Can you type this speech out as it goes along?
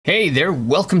Hey there,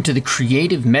 welcome to the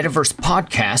Creative Metaverse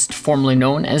Podcast, formerly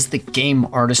known as the Game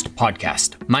Artist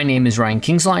Podcast. My name is Ryan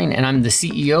Kingsline, and I'm the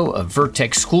CEO of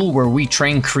Vertex School, where we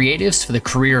train creatives for the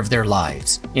career of their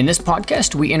lives. In this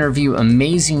podcast, we interview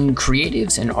amazing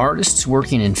creatives and artists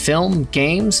working in film,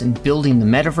 games, and building the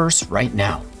metaverse right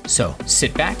now. So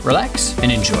sit back, relax,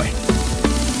 and enjoy.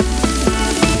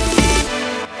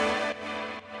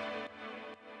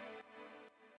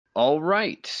 All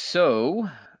right, so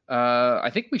I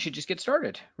think we should just get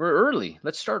started. We're early.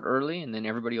 Let's start early, and then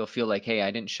everybody will feel like, hey,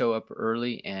 I didn't show up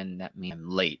early, and that means I'm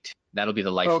late. That'll be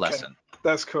the life lesson.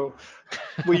 That's cool.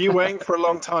 Were you waiting for a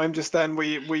long time just then? Were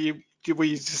you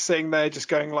just sitting there, just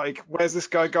going like, "Where's this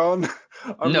guy gone?"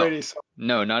 I'm No, really sorry.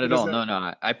 no, not at all.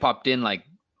 No. I popped in like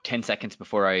 10 seconds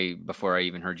before I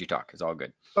even heard you talk. It's all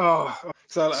good. Oh,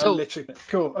 so I So, literally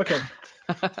cool. Okay.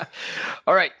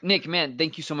 all right, Nick, man,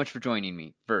 thank you so much for joining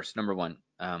me. First, number one,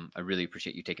 I really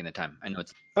appreciate you taking the time. I know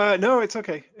it's No, it's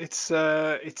okay. It's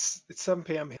 7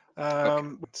 p.m. here.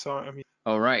 okay. So I'm.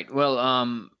 All right. Well,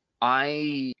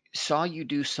 I saw you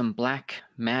do some black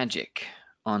magic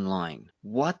online.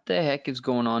 What the heck is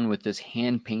going on with this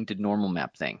hand-painted normal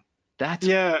map thing?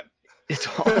 Yeah. It's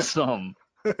awesome.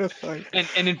 Thanks.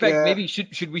 And in fact, Yeah. maybe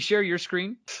should we share your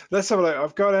screen? Let's have a look.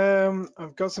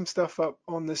 I've got some stuff up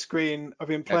on the screen. I've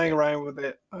been playing Okay. around with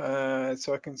it,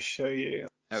 so I can show you.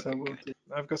 So Okay, good.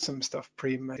 I've got some stuff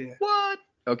pre-made here. What?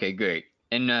 Okay, great.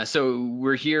 And so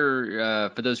we're here,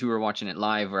 for those who are watching it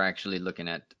live, we're actually looking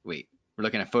at, wait, we're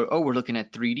looking at we're looking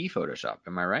at 3D Photoshop.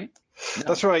 Am I right? No,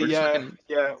 That's right. we're just Yeah. looking.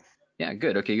 Yeah. Yeah,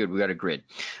 good. Okay, good. We got a grid.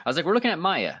 I was like, we're looking at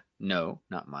Maya. No,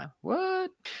 not Maya.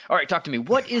 What? All right, talk to me.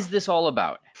 What is this all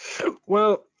about?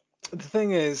 Well, the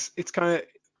thing is, it's kind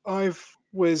of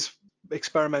was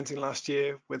experimenting last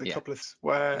year with a Yeah, couple of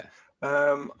where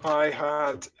yeah, I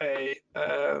had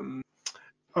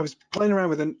I was playing around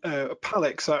with a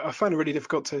palette because I find it really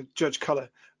difficult to judge color,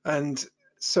 and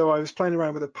so I was playing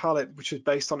around with a palette which was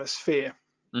based on a sphere.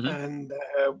 mm-hmm. And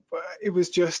it was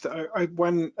just I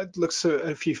went looked at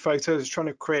a few photos trying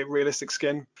to create realistic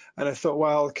skin, and I thought,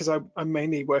 well, because I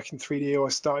mainly work in 3D, or I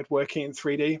started working in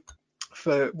 3D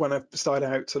for when I started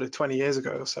out sort of 20 years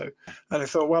ago or so. And I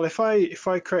thought, well, if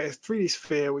I create a 3D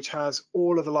sphere which has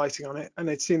all of the lighting on it, and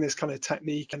I'd seen this kind of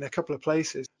technique in a couple of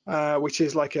places, which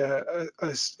is like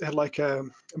like a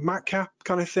matte cap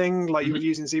kind of thing, like you Mm-hmm. would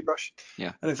use in ZBrush.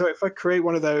 Yeah, And I thought, if I create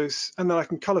one of those, and then I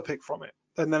can color pick from it,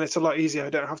 and then it's a lot easier. I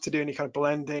don't have to do any kind of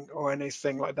blending or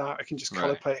anything like that. I can just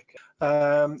color right. pick.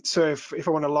 So if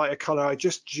I want a lighter color, I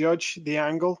just judge the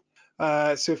angle.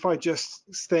 So if I just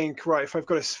think, right, if I've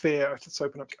got a sphere, let's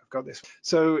open up, I've got this.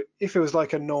 So if it was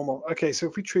like a normal, okay, so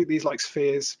if we treat these like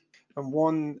spheres, and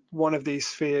one of these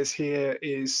spheres here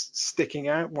is sticking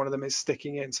out, one of them is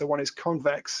sticking in. So one is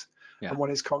convex Yeah, and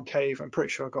one is concave. I'm pretty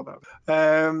sure I got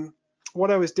that.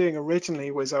 What I was doing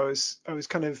originally was I was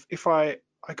kind of, if I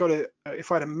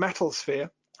had a metal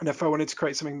sphere, and if I wanted to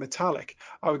create something metallic,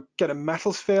 I would get a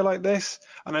metal sphere like this,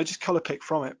 and I just color pick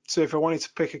from it. So if I wanted to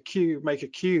pick a cube, make a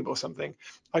cube or something,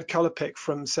 I'd color pick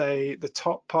from, say, the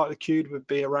top part of the cube would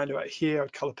be around about here.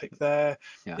 I'd color pick there.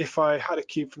 yeah, If I had a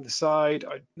cube from the side,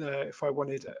 if I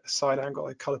wanted a side angle,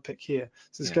 I'd color pick here.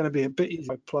 So it's yeah. going to be a bit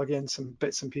easier. I plug in some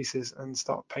bits and pieces and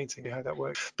start painting how that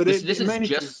works. But This it is mainly,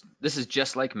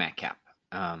 just like MatCap.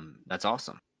 That's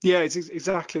awesome. yeah, it's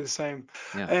exactly the same.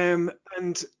 Yeah,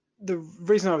 And the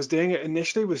reason I was doing it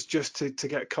initially was just to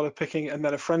get color picking. And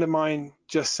then a friend of mine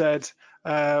just said,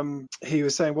 he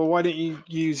was saying, well, why don't you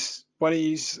use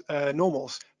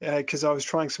normals? Because I was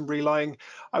trying some relighting.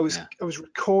 yeah. I was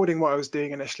recording what I was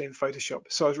doing initially in Photoshop.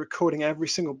 So I was recording every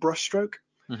single brush stroke,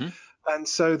 Mm-hmm. and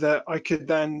so that I could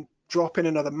then drop in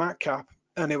another matte cap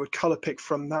and it would color pick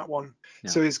from that one. Yeah.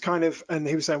 So it's kind of, and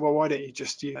he was saying, well, why don't you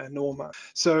just use a normal?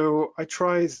 So I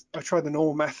tried the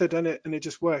normal method, and it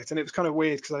just worked. And it was kind of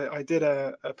weird because I did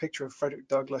a picture of Frederick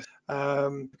Douglass,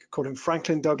 called him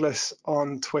Franklin Douglas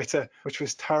on Twitter, which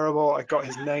was terrible. I got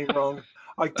his name wrong.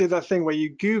 I did that thing where you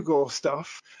Google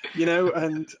stuff,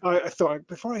 and I thought,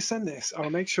 before I send this, I'll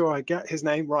make sure I get his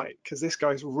name right, because this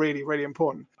guy's really, really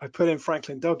important. I put in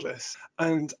Franklin Douglas,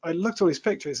 and I looked at all these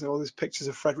pictures, and all these pictures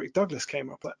of Frederick Douglass came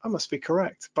up. Like, I must be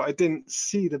correct, but I didn't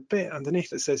see the bit underneath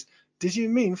that says, did you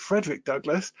mean Frederick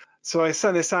Douglass? So I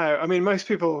sent this out. I mean, most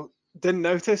people didn't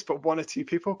notice, but one or two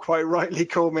people quite rightly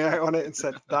called me out on it and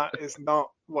said, that is not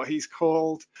what he's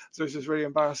called. So it's just really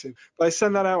embarrassing. But I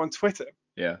sent that out on Twitter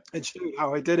Yeah. and showed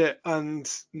how I did it. And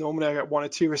normally I get one or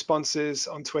two responses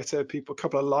on Twitter, people, a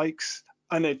couple of likes,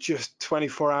 and it just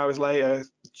 24 hours later,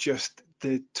 just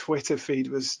the Twitter feed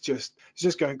was just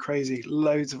going crazy,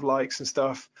 loads of likes and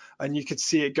stuff, and you could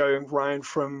see it going round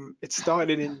from, it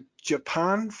started in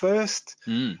Japan first.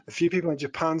 A few people in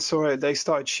Japan saw it, they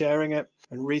started sharing it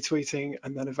and retweeting,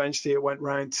 and then eventually it went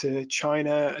round to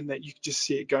China, and then you could just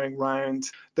see it going round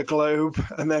the globe.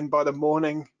 And then by the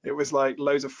morning it was like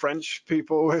loads of French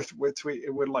people were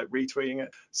like retweeting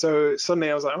it. So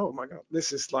suddenly I was like, oh my god,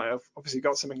 this is like, I've obviously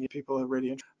got something people are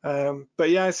really interested. But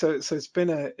yeah, so it's been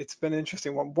an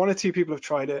interesting one. One or two people have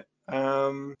tried it,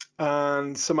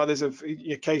 and some others have.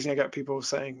 Occasionally I get people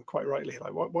saying, quite rightly,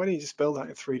 like, why don't you just build that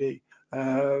in 3D?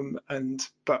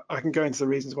 But I can go into the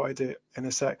reasons why I do it in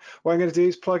a sec. What I'm going to do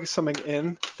is plug something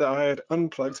in that I had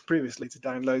unplugged previously to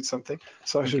download something.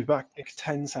 So I should be back in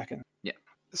 10 seconds. Yeah.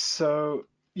 So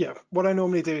yeah, what I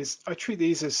normally do is I treat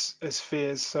these as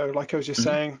spheres. So like I was just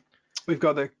saying, we've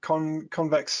got the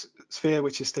convex sphere,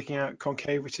 which is sticking out,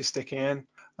 concave, which is sticking in.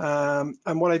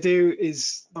 And what I do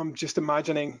is I'm just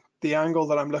imagining the angle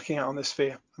that I'm looking at on the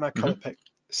sphere, and I color pick.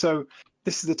 So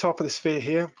this is the top of the sphere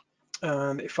here.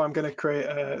 And if I'm going to create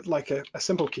a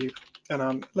simple cube,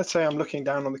 and let's say I'm looking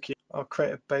down on the cube, I'll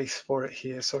create a base for it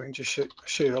here, so I can just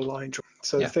show you a line draw.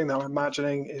 So the thing that I'm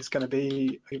imagining is going to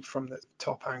be from the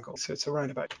top angle. So it's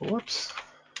around about, whoops.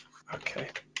 Okay.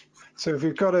 So if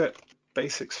we've got a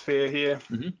basic sphere here,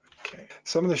 okay.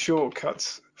 Some of the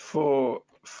shortcuts for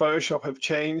Photoshop have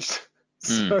changed.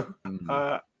 So,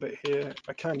 but here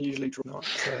I can usually draw.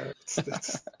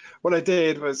 What I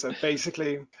did was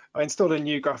basically I installed a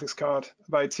new graphics card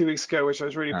about 2 weeks ago, which I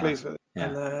was really pleased with. Yeah.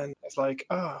 And then it's like,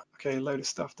 okay, a load of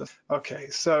stuff. Okay,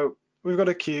 so we've got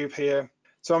a cube here.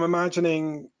 So I'm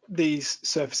imagining these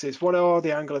surfaces. What are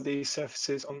the angle of these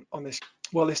surfaces on this?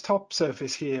 Well, this top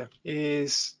surface here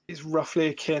is roughly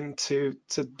akin to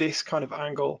this kind of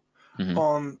angle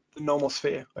on the normal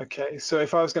sphere. Okay, so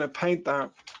if I was going to paint that,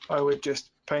 I would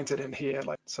just paint it in here,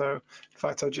 like so. In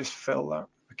fact, I'll just fill that.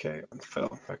 Okay, and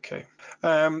fill. Okay,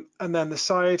 and then the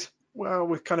side, well,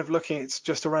 we're kind of looking, it's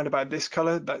just around about this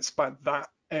color. That's about that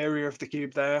area of the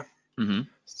cube there.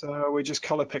 So we just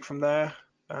color pick from there.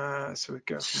 So we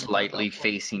go slightly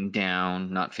facing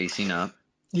down, not facing up.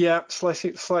 Yeah,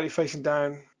 slightly facing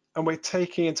down, and we're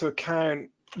taking into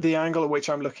account the angle at which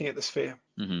I'm looking at the sphere.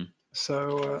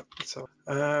 So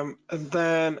and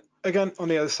then again on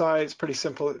the other side, it's pretty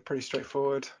simple, pretty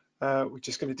straightforward. We're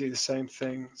just going to do the same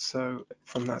thing. So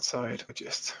from that side,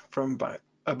 just from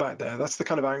about there, that's the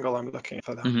kind of angle I'm looking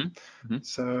for that.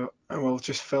 So, and we'll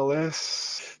just fill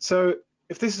this. So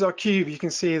if this is our cube, you can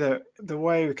see that the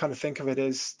way we kind of think of it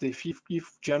is if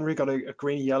you've generally got a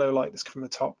green yellow light that's from the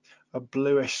top, a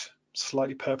bluish,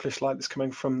 slightly purplish light that's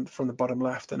coming from the bottom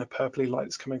left, and a purpley light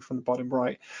that's coming from the bottom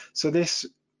right. So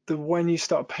when you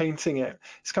start painting it,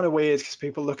 it's kind of weird because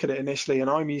people look at it initially, and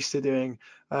I'm used to doing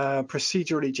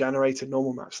procedurally generated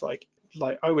normal maps. Like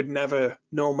I would never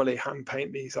normally hand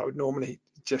paint these. I would normally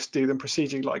just do them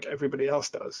procedurally like everybody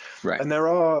else does. Right. And there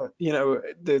are,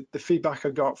 the feedback I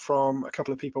got from a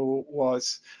couple of people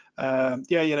was,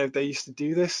 they used to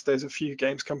do this. There's a few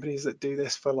games companies that do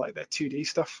this for like their 2D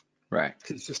stuff. Right.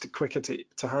 It's just quicker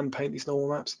to hand paint these normal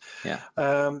maps. Yeah.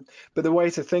 But the way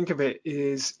to think of it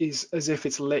is as if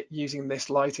it's lit using this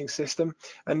lighting system,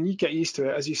 and you get used to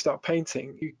it as you start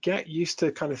painting. You get used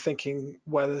to kind of thinking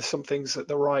whether something's at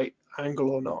the right angle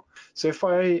or not. So if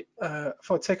I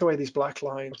take away these black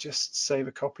lines, just save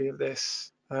a copy of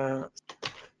this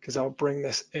because I'll bring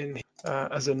this in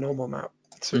as a normal map.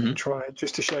 So we can try it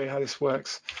just to show you how this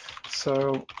works.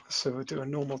 So we'll do a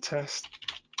normal test.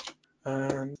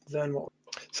 And then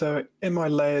so in my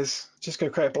layers, just going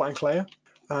to create a blank layer,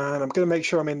 and I'm going to make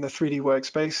sure I'm in the 3D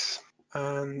workspace,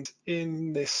 and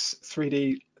in this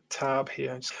 3D tab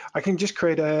here, I can just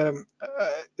create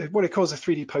what it calls a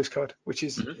 3D postcard, which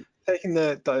is taking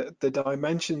the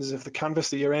dimensions of the canvas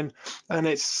that you're in, and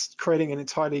it's creating an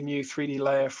entirely new 3D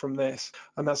layer from this.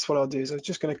 And that's what I'll do is I'm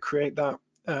just going to create that.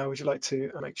 Would you like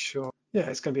to make sure? Yeah,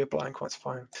 it's going to be a blank one, it's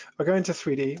fine. I'll go into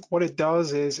 3D. What it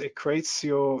does is it creates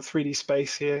your 3D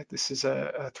space here. This is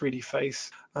a 3D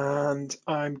face. And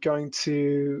I'm going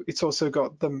to, it's also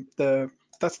got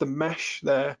that's the mesh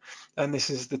there. And this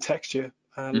is the texture,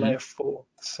 layer 4.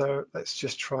 So let's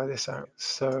just try this out.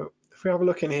 So if we have a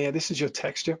look in here, this is your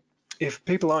texture. If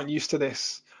people aren't used to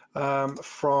this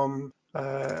from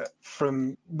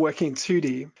working in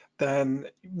 2D, then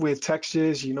with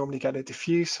textures, you normally get a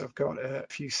diffuse. So I've got a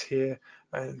diffuse here,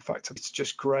 and in fact, it's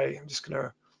just gray. I'm just going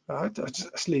to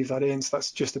just leave that in. So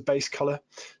that's just a base color.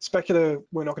 Specular,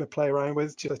 we're not going to play around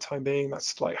with for the time being.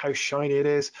 That's like how shiny it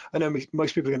is. I know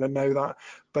most people are going to know that,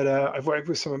 but I've worked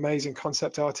with some amazing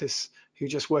concept artists who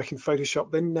just work in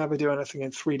Photoshop. They never do anything in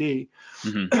 3D.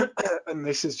 Mm-hmm. And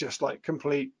this is just like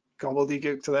complete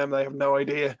gobbledygook to them. They have no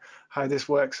idea how this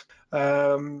works.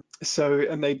 And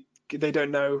they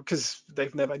don't know because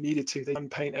they've never needed to. They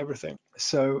unpaint everything.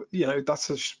 So,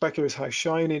 that's a spec is how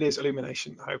shiny it is,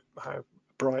 illumination, how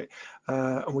bright.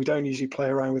 And we don't usually play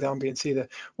around with ambience either.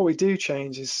 What we do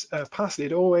change is opacity.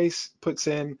 It always puts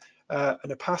in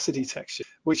an opacity texture,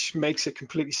 which makes it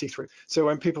completely see-through. So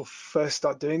when people first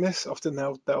start doing this, often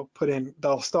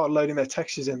they'll start loading their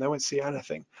textures in. They won't see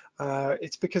anything.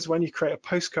 It's because when you create a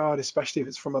postcard, especially if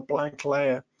it's from a blank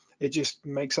layer, it just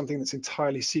makes something that's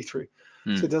entirely see-through.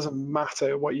 So it doesn't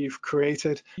matter what you've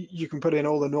created. You can put in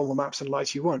all the normal maps and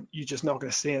lights you want. You're just not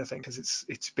going to see anything because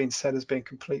it's been set as being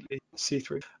completely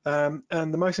see-through. And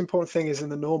the most important thing is in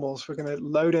the normals, we're going to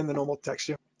load in the normal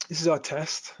texture. This is our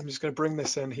test. I'm just going to bring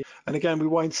this in here. And again, we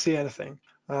won't see anything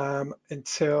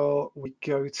until we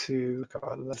go to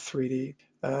 3D,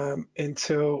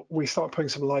 until we start putting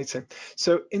some light in.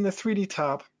 So in the 3D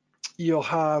tab, you'll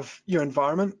have your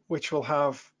environment, which will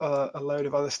have a load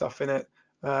of other stuff in it.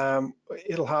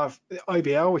 It'll have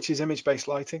IBL, which is image-based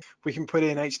lighting. We can put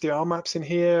in HDR maps in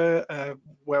here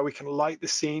where we can light the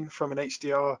scene from an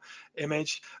HDR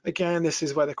image. Again, this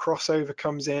is where the crossover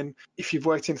comes in. If you've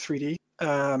worked in 3D,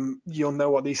 you'll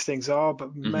know what these things are,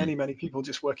 but many people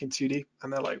just work in 2D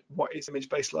and they're like, what is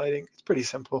image-based lighting? It's pretty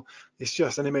simple. It's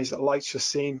just an image that lights your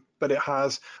scene, but it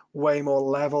has way more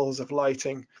levels of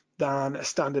lighting than a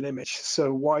standard image.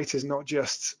 So white is not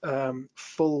just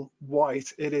full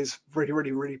white, it is really,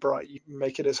 really, really bright. You can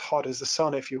make it as hot as the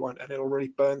sun if you want, and it'll really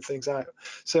burn things out.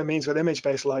 So it means with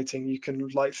image-based lighting, you can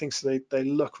light things so they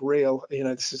look real.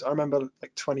 I remember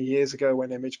like 20 years ago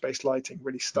when image-based lighting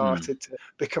really started to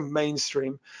become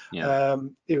mainstream.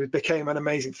 It became an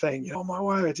amazing thing. Oh my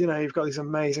word, you've got these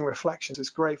amazing reflections.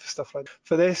 It's great for stuff like that.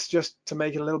 For this, just to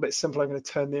make it a little bit simpler, I'm going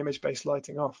to turn the image-based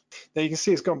lighting off. Now you can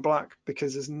see it's gone black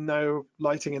because there's no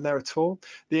lighting in there at all.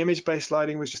 The image-based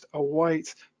lighting was just a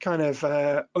white kind of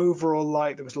overall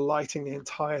light that was lighting the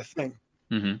entire thing.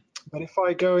 But if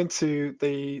I go into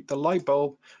the light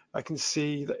bulb, I can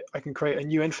see that I can create a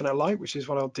new infinite light, which is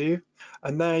what I'll do.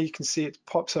 And there you can see it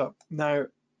pops up. Now,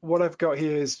 what I've got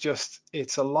here is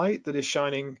it's a light that is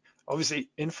shining obviously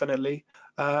infinitely.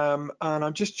 And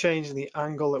I'm just changing the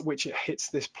angle at which it hits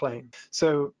this plane.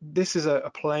 So this is a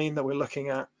plane that we're looking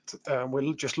at.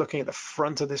 We're just looking at the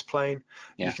front of this plane.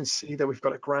 You can see that we've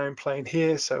got a ground plane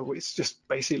here. So it's just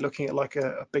basically looking at like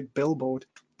a big billboard.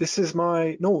 This is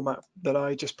my normal map that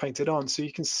I just painted on. So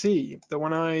you can see that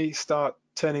when I start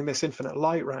turning this infinite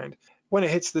light round, when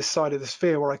it hits this side of the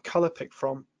sphere where I color picked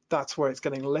from, that's where it's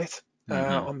getting lit.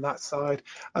 On that side.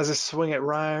 As I swing it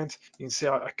round, you can see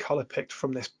I color picked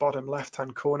from this bottom left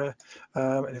hand corner,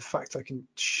 and in fact I can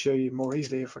show you more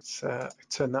easily if I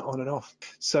turn that on and off.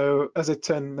 So as I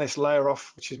turn this layer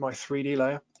off, which is my 3D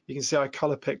layer, you can see I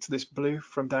color picked this blue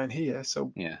from down here.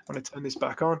 So when I turn this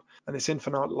back on and this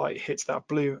infinite light hits that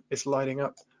blue, it's lighting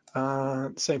up.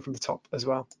 Same from the top as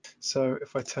well. So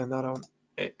if I turn that on,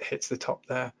 it hits the top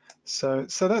there. So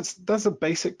that's a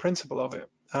basic principle of it.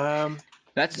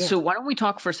 So why don't we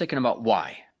talk for a second about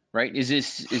why, right? Is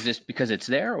this because it's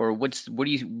there, or what do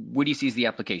you see as the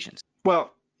applications?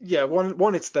 Well, yeah,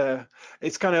 one it's there.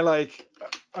 It's kind of like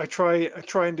I try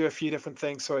and do a few different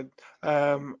things. So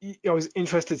I was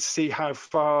interested to see how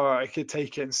far I could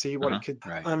take it and see what it could.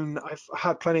 Right. And I've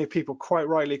had plenty of people quite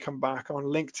rightly come back on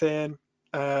LinkedIn,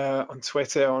 on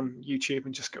Twitter, on YouTube,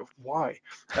 and just go, why?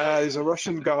 There's a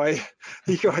Russian guy,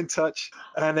 he got in touch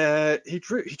and he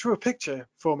drew a picture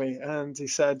for me, and he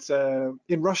said,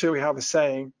 in Russia we have a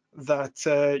saying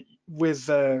that with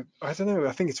I don't know,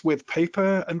 I think it's with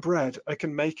paper and bread I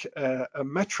can make a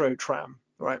metro tram,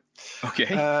 right? Okay.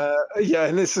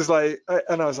 And this is like,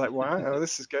 and I was like, wow,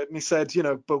 this is good. And he said,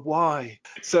 but why?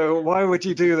 So why would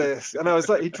you do this? And I was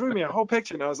like, he drew me a whole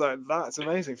picture, and I was like, that's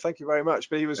amazing, thank you very much.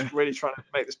 But he was really trying to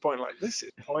make this point, like, this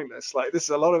is pointless. Like, this is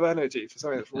a lot of energy for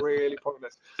something that's really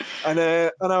pointless. And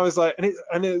I was like,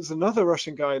 and it was another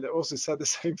Russian guy that also said the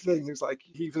same thing. He was like,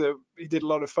 he did a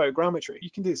lot of photogrammetry. You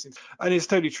can do this, and it's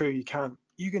totally true. You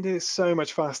can do it so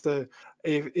much faster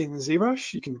in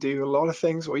ZBrush. You can do a lot of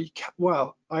things, or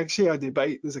I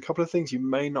debate there's a couple of things you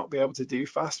may not be able to do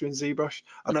faster in ZBrush.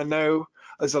 And I know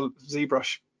as a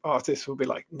ZBrush artist will be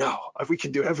like, no, we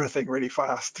can do everything really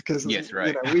fast because we do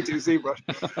ZBrush.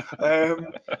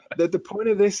 The point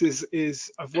of this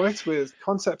is I've worked with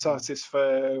concept artists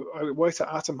I worked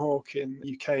at Atom Hawk in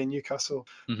the UK in Newcastle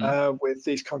with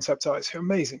these concept artists who are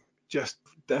amazing.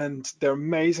 And they're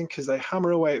amazing because they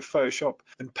hammer away at Photoshop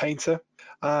and Painter,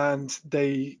 and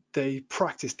they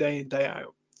practice day in, day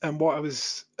out. And what I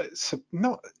was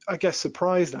not, I guess,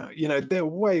 surprised at, they're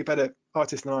way better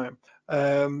artists than I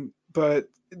am, but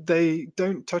they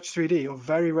don't touch 3D, or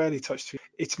very rarely touch 3D.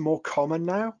 It's more common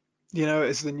now,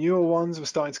 as the newer ones were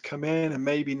starting to come in, and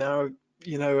maybe now,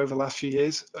 over the last few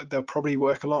years, they'll probably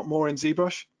work a lot more in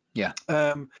ZBrush. Yeah.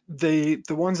 The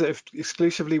ones that have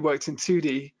exclusively worked in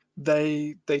 2D,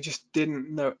 they just didn't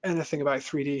know anything about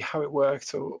 3D, how it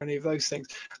worked, or any of those things.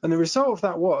 And the result of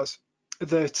that was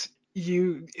that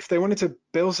if they wanted to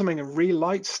build something and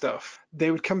relight stuff, they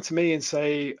would come to me and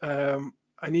say,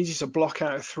 I need you to block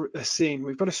out a scene.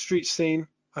 We've got a street scene.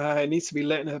 It needs to be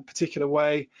lit in a particular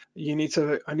way.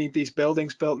 I need these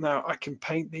buildings built now. I can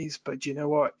paint these, but you know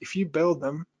what? If you build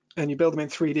them and you build them in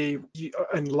 3D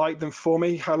and light them for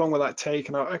me, how long will that take?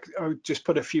 And I would just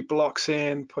put a few blocks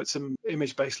in, put some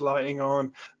image-based lighting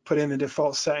on, put in the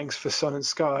default settings for sun and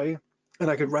sky, and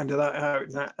I could render that out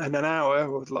in an hour,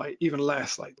 or like even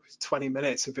less, like 20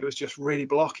 minutes if it was just really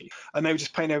blocky. And they would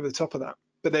just paint over the top of that.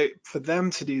 But for them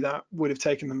to do that would have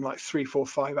taken them like 3, 4,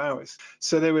 5 hours.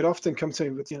 So they would often come to me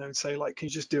with, and say like, can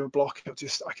you just do a block?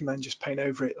 I can then just paint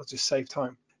over it. It'll just save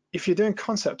time. If you're doing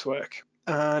concept work,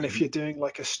 and if you're doing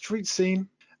like a street scene,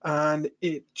 and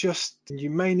you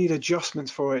may need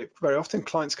adjustments for it. Very often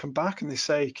clients come back and they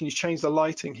say, can you change the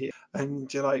lighting here?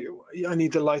 And you're like, I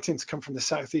need the lighting to come from the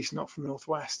southeast, not from the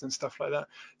northwest, and stuff like that.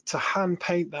 To hand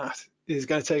paint that is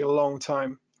going to take a long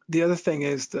time. The other thing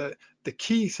is that the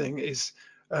key thing is,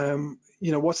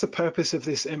 what's the purpose of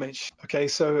this image? Okay,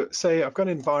 so say I've got an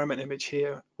environment image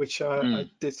here, which I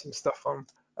did some stuff on.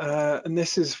 And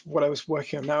this is what I was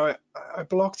working on. Now I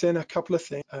blocked in a couple of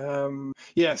things.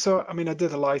 So I did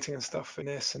the lighting and stuff in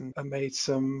this, and I made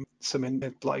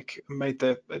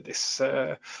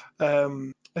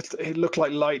it looked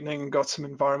like lightning, got some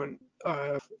environment.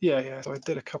 So I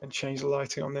did a couple and changed the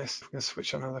lighting on this. I'm gonna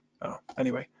switch on another. Oh,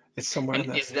 anyway, it's somewhere in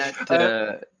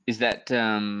there. Is that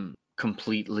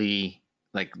completely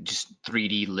like just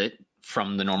 3D lit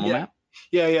from the normal map?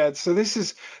 Yeah. So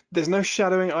there's no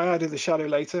shadowing. I added the shadow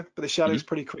later, but the shadow is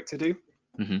pretty quick to do.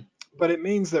 But it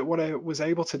means that what I was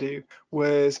able to do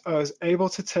was I was able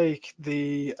to take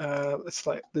the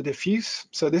the diffuse.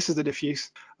 So this is the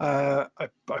diffuse. I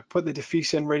put the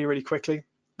diffuse in really, really quickly,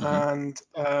 and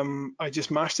I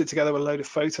just mashed it together with a load of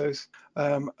photos.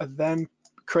 I then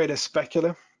create a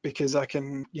specular, because I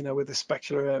can, with the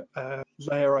specular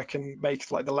layer, I can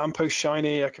make like the lamppost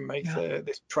shiny. I can make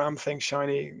this tram thing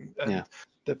shiny, and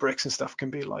the bricks and stuff can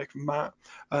be like matte.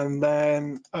 And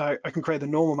then I can create the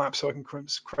normal map, so I can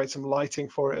create some lighting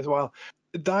for it as well.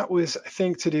 That was, I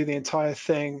think, to do the entire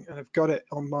thing, and I've got it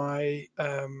on my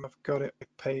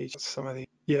page. Some of the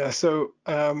So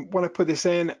when I put this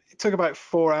in, it took about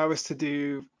 4 hours to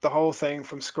do the whole thing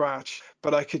from scratch,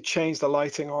 but I could change the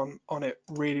lighting on it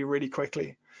really, really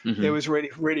quickly. It was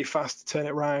really, really fast to turn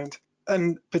it around.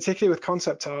 And particularly with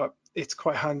concept art, it's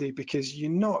quite handy, because you're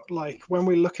not like, when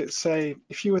we look at, say,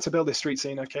 if you were to build a street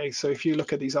scene, okay, so if you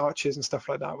look at these arches and stuff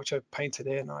like that, which I painted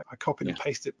in, I copied and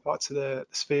pasted parts of the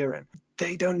sphere in,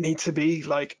 they don't need to be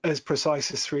like as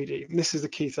precise as 3D. And this is the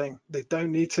key thing. They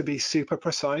don't need to be super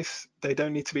precise. They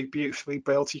don't need to be beautifully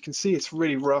built. You can see it's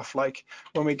really rough. Like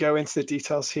when we go into the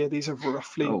details here, these are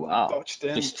roughly botched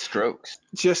in. Just strokes.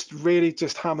 Just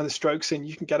hammer the strokes in.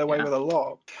 You can get away with a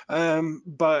lot.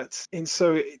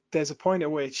 There's a point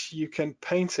at which you can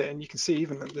paint it, and you can see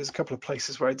even that there's a couple of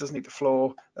places where it doesn't need the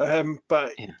floor. You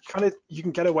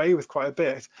can get away with quite a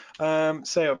bit.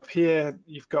 Say up here,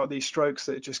 you've got these strokes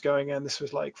that are just going in. This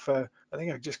was like I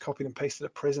think I just copied and pasted a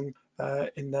prison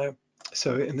in there.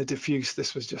 So in the diffuse,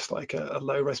 this was just like a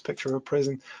low-res picture of a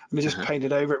prison, and I just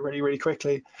painted over it really, really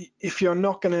quickly. If you're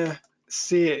not going to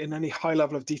see it in any high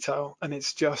level of detail, and it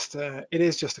is just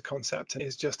a concept, and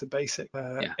it's just a basic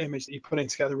image that you put in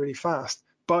together really fast,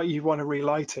 but you want to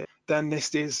relight it, then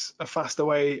this is a faster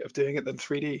way of doing it than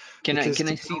 3D. Can I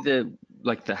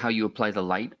see how you apply the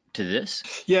light to this?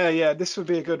 Yeah, this would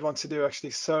be a good one to do,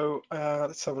 actually. So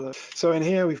let's have a look. So in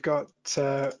here we've got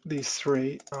these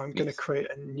three. I'm going to create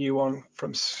a new one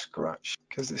from scratch,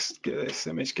 because this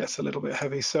image gets a little bit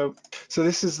heavy. So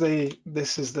this is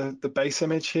the base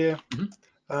image here.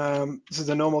 This is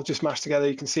the normal, just mashed together.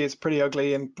 You can see it's pretty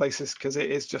ugly in places, because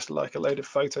it is just like a load of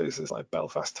photos. It's like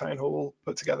Belfast Town Hall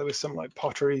put together with some like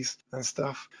potteries and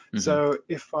stuff. So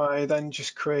if I then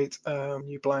just create a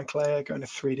new blank layer, go into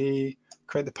 3D,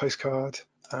 create the postcard,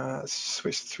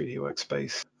 switch to 3D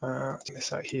workspace, take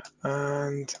this out here,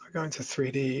 and I go into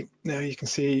 3D. Now you can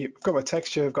see I've got my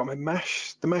texture, I've got my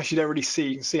mesh. The mesh you don't really see.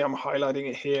 You can see I'm highlighting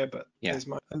it here, but there's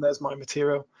my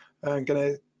material. I'm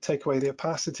going to take away the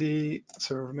opacity,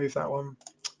 so remove that one.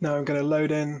 Now I'm going to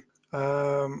load in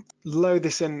load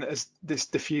this in as this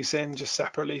diffuse in just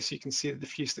separately so you can see the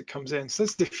diffuse that comes in. So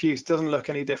this diffuse doesn't look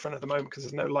any different at the moment because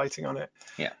there's no lighting on it.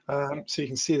 Yeah. So you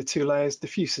can see the two layers.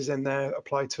 Diffuse is in there,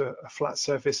 applied to a flat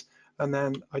surface, and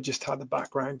then I just had the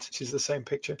background, which is the same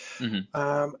picture.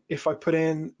 If I put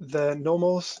in the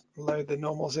normals, load the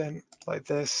normals in like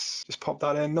this, just pop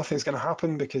that in, nothing's going to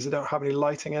happen because I don't have any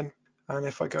lighting in. And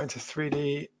if I go into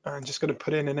 3D, I'm just going to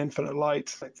put in an infinite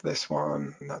light like this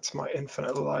one, and that's my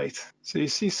infinite light. So you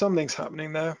see something's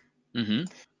happening there.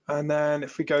 And then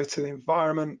if we go to the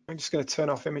environment, I'm just going to turn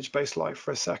off image-based light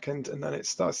for a second, and then it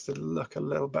starts to look a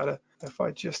little better if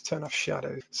I just turn off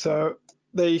shadows. So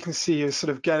there you can see you're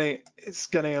sort of it's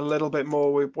getting a little bit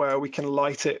more where we can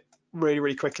light it really,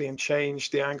 really quickly and change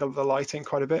the angle of the lighting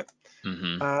quite a bit.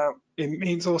 It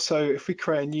means also if we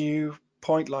create a new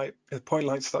point light, the point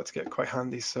lights start to get quite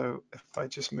handy. So if I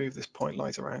just move this point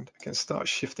light around, I can start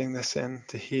shifting this in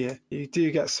to here. You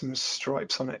do get some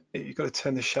stripes on it. You've got to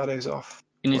turn the shadows off.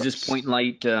 And is this point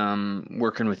light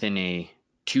working within a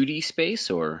 2D space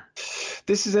or?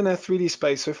 This is in a 3D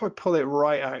space. So if I pull it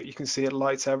right out, you can see it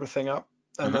lights everything up.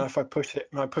 And then if I push it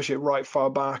and I push it right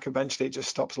far back, eventually it just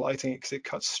stops lighting it because it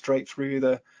cuts straight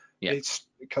through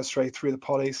it cuts straight through the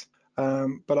polys.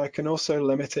 But I can also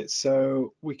limit it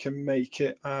so we can make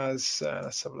it as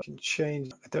let's have a look. I can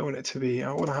change. I don't want it to be.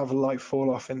 I want to have a light fall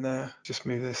off in there. Just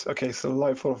move this. Okay, so the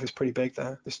light fall off is pretty big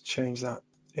there. Just change that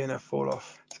inner fall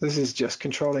off. So this is just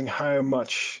controlling how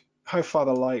far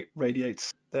the light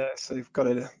radiates there. So you've got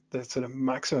the sort of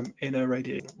maximum inner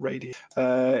radius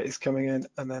is coming in,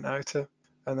 and then outer.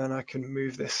 And then I can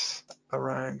move this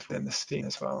around in the scene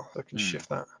as well. So I can shift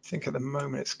that. I think at the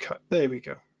moment it's cut. There we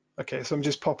go. Okay, so I'm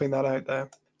just popping that out there.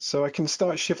 So I can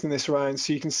start shifting this around.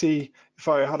 So you can see if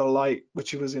I had a light,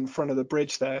 which was in front of the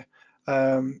bridge there,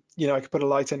 I could put a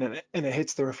light in and it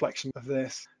hits the reflection of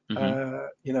this.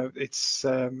 It's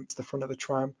the front of the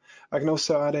tram. I can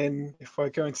also add in, if I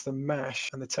go into the mesh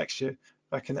and the texture,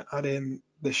 I can add in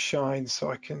the shine.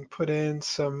 So I can put in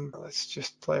let's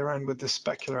just play around with the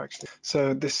specular actually.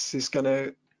 So this is going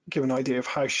to give an idea of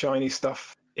how shiny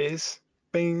stuff is.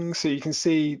 Bing. So you can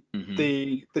see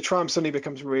the tram suddenly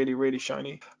becomes really, really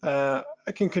shiny. I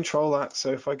can control that.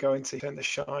 So if I go into turn the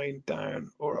shine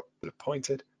down or up to the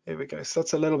pointed, here we go. So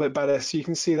that's a little bit better. So you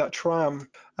can see that tram,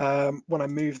 when I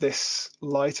move this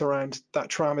light around, that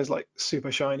tram is like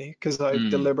super shiny because I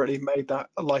deliberately made that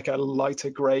like a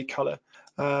lighter gray color.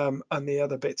 And the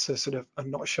other bits are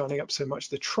not shining up so much.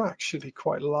 The track should be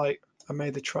quite light. I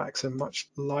made the tracks a much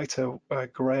lighter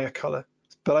grayer color.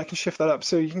 But I can shift that up.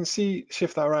 So you can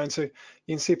shift that around. So you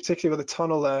can see particularly with the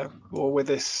tunnel there, or with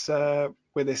this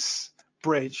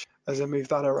bridge, as I move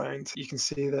that around, you can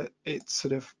see that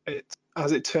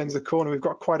as it turns the corner, we've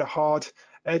got quite a hard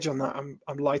edge on that.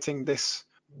 I'm lighting the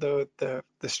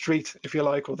street, if you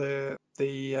like, or the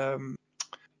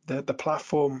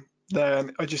platform there,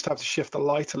 and I just have to shift the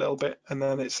light a little bit, and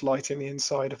then it's lighting the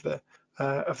inside of the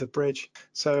bridge.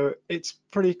 So it's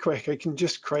pretty quick. I can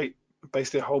just create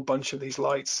basically a whole bunch of these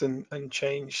lights and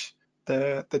change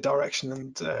the direction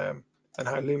and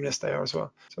how luminous they are as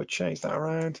well. So I change that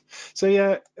around. So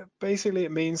yeah, basically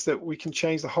it means that we can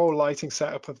change the whole lighting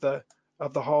setup of the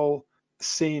whole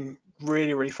scene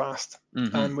really, really fast,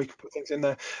 and we can put things in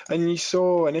there. And you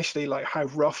saw initially like how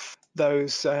rough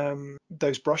those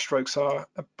brush strokes are,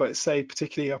 but say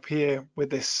particularly up here with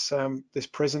this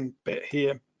prison bit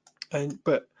here,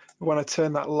 but when I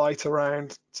turn that light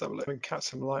around, let's have a look and catch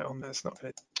some light on there. It's not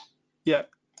good. Yeah,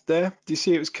 there. Do you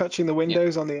see it was catching the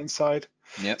windows on the inside?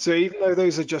 Yeah. So even though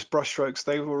those are just brush strokes,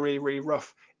 they were really, really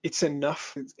rough. It's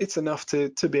enough. It's enough to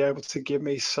be able to give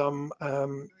me some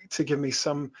option, to give me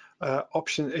some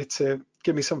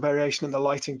variation in the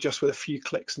lighting just with a few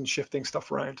clicks and shifting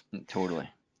stuff around. Totally.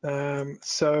 And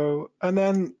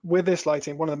then with this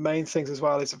lighting, one of the main things as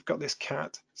well is I've got this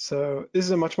cat. So this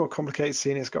is a much more complicated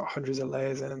scene. It's got hundreds of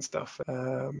layers in and stuff.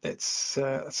 There's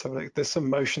some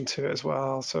motion to it as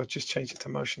well. So I just change it to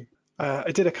motion.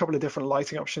 I did a couple of different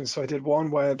lighting options. So I did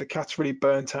one where the cat's really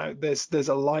burnt out. There's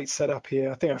a light set up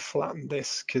here. I think I flattened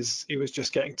this because it was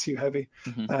just getting too heavy.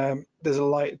 There's a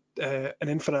light, an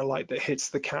infinite light that hits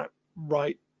the cat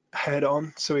right head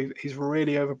on. So he's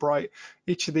really over bright.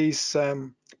 Each of these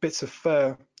bits of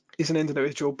fur is an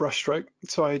individual brush stroke.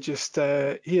 So I just,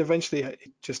 he eventually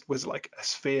just was like a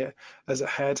sphere as a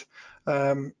head.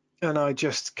 And I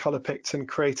just color picked and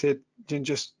created and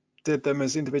just did them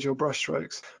as individual brush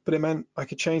strokes, but it meant I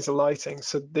could change the lighting.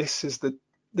 So this is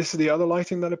the other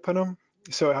lighting that I put on.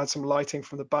 So I had some lighting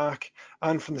from the back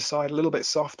and from the side, a little bit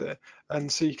softer.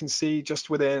 And so you can see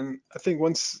just within, I think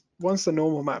once the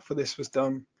normal map for this was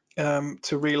done,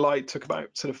 to relight took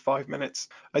about sort of 5 minutes.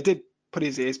 I did put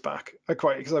his ears back.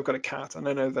 Because I've got a cat, and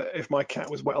I know that if my cat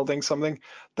was welding something,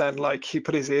 then like he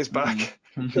put his ears back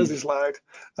because it's loud.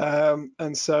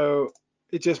 And so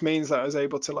it just means that I was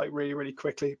able to like really, really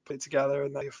quickly put it together,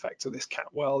 and the effect of this cat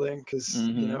welding, because I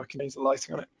can change the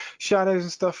lighting on it. Shadows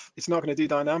and stuff, it's not going to do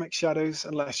dynamic shadows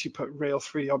unless you put real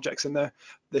 3D objects in there.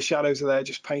 The shadows are there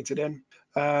just painted in.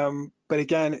 But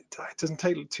again, it doesn't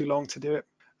take too long to do it.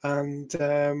 And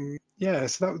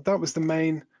so that was the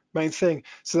main thing.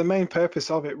 So the main purpose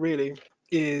of it really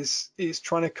is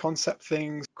trying to concept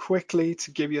things quickly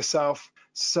to give yourself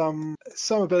some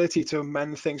ability to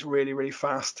amend things really, really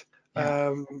fast.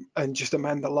 And just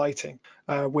amend the lighting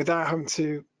without having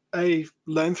to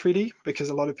learn 3D, because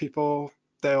a lot of people,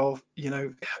 they'll,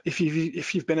 if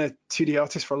you've been a 2D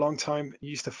artist for a long time,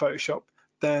 used to Photoshop,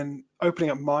 then opening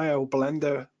up Maya or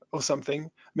Blender or something.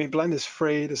 I mean, Blender's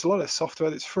free. There's a lot of software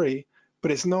that's free,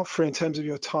 but it's not free in terms of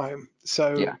your time.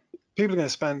 So people are going to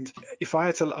spend, if I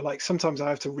had to, like, sometimes I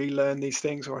have to relearn these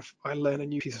things, or if I learn a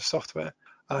new piece of software,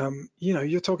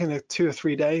 you're talking 2 or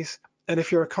 3 days. And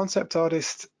if you're a concept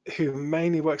artist who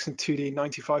mainly works in 2D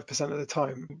 95% of the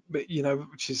time, but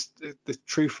which is the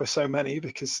truth for so many,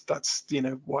 because that's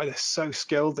why they're so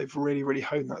skilled. They've really, really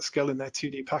honed that skill in their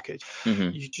 2D package.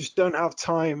 You just don't have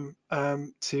time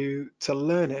to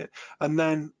learn it and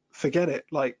then forget it,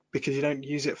 like, because you don't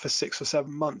use it for 6 or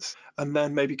 7 months, and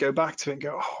then maybe go back to it and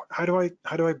go, oh, how do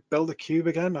I build a cube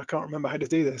again? I can't remember how to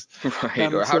do this.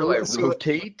 Right. Or how do I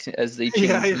rotate as they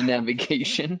change the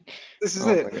navigation? This is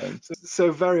it.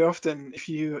 So very often, if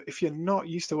you're not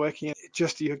used to working it,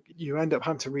 just you end up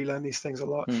having to relearn these things a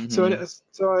lot. So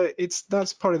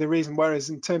that's part of the reason. Whereas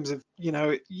in terms of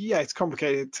it's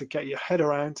complicated to get your head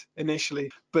around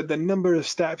initially, but the number of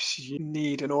steps you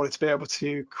need in order to be able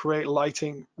to create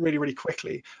lighting really, really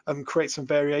quickly and create some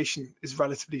variation is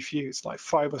relatively few. It's like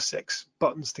 5 or 6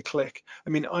 buttons to click.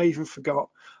 I mean, I even forgot,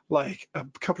 like a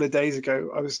couple of days ago,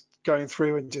 I was going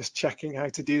through and just checking how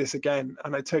to do this again,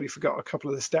 and I totally forgot a couple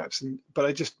of the steps, but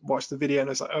I just watched the video and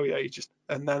I was like, oh yeah,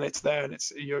 and then it's there, and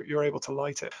you're able to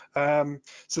light it.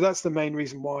 So that's the main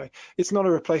reason why. It's not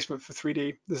a replacement for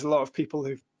 3D. There's a lot of people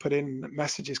who've put in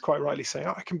messages quite rightly saying,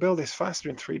 oh, I can build this faster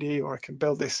in 3D, or I can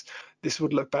build this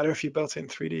would look better if you built it in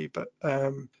 3D.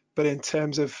 But in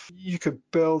terms of, you could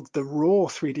build the raw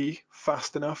 3D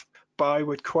fast enough, but I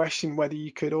would question whether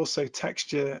you could also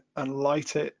texture and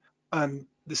light it and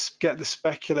get the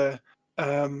specular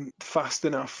fast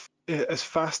enough, as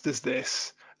fast as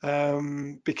this,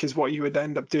 because what you would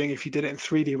end up doing if you did it in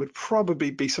 3D would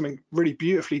probably be something really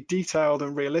beautifully detailed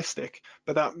and realistic,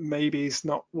 but that maybe is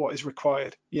not what is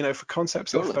required. For concept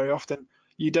stuff, very often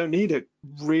you don't need it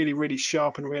really, really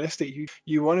sharp and realistic.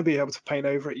 You want to be able to paint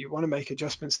over it. You want to make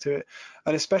adjustments to it.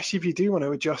 And especially if you do want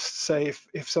to adjust, say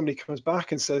if somebody comes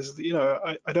back and says,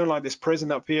 I don't like this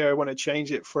prison up here, I want to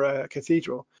change it for a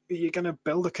cathedral. You're going to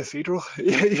build a cathedral.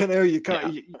 You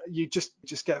can't. You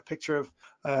just get a picture of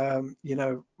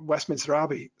Westminster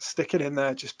Abbey, stick it in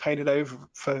there, just paint it over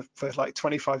for like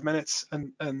 25 minutes,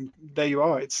 and there you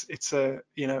are. It's a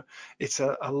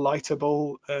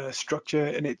lightable structure,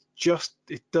 and it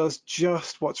does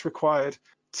just what's required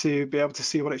to be able to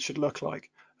see what it should look like.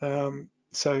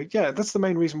 So yeah, that's the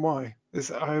main reason why.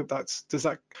 I hope does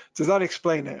that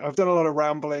explain it? I've done a lot of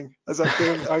rambling as I'm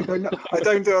doing. I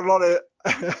don't do a lot of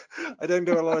I don't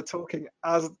do a lot of talking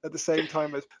at the same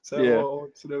time as or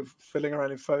sort of fiddling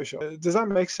around in Photoshop. Does that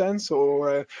make sense?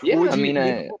 Or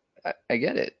I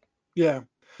get it. Yeah.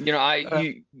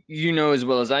 You know as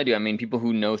well as I do. I mean, people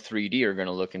who know 3D are going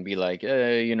to look and be like,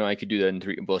 I could do that in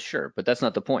 3D. Well, sure, but that's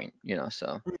not the point,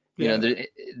 So,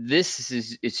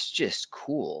 it's just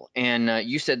cool. And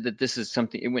you said that this is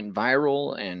something, it went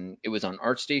viral and it was on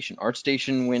ArtStation.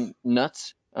 ArtStation went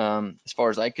nuts, as far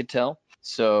as I could tell.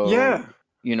 So, yeah.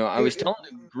 I was telling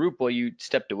the group while you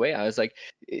stepped away, I was like,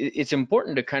 it's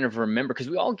important to kind of remember, because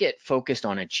we all get focused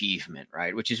on achievement,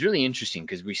 right? Which is really interesting,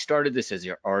 because we started this as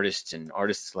artists, and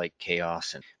artists like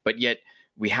chaos, but yet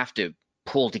we have to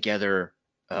pull together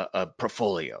a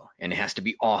portfolio, and it has to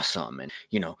be awesome. And,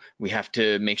 we have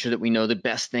to make sure that we know the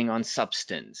best thing on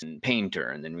Substance and Painter.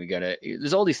 And then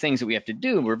there's all these things that we have to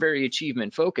do. We're very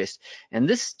achievement focused. And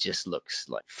this just looks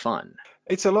like fun.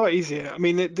 It's a lot easier. I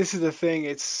mean, this is the thing.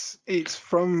 It's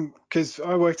because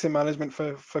I worked in management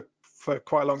for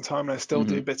quite a long time, and I still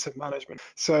do bits of management.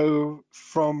 So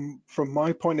from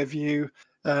my point of view,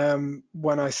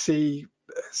 when I see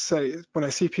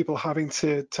people having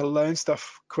to learn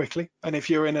stuff quickly, and if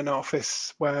you're in an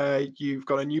office where you've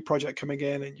got a new project coming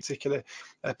in and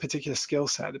a particular skill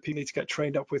set that people need to get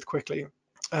trained up with quickly,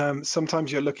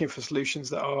 sometimes you're looking for solutions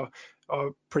that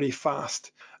are pretty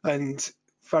fast. And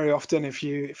very often, if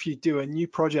you do a new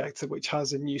project which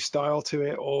has a new style to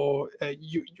it, or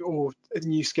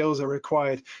new skills are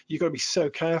required, you've got to be so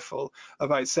careful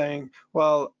about saying,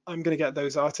 well, I'm going to get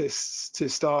those artists to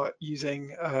start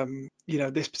using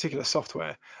this particular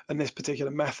software and this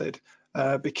particular method,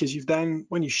 because you've then,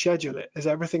 when you schedule it, as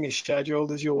everything is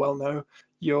scheduled, as you'll well know,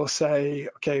 you'll say,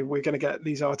 okay, we're going to get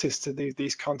these artists to do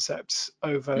these concepts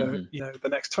over the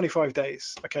next 25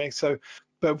 days. Okay, so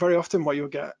but very often what you'll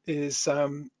get is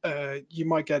you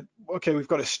might get, okay, we've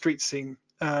got a street scene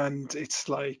and it's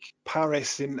like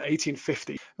Paris in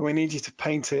 1850, and we need you to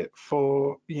paint it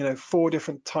for 4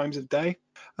 different times of day.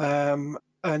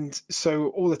 And so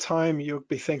all the time you'll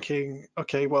be thinking,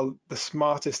 okay, well, the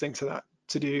smartest thing to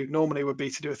do normally would be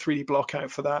to do a 3D block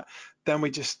out for that. Then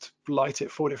we just light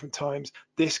it 4 different times.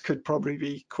 This could probably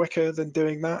be quicker than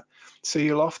doing that. So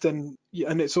you'll often,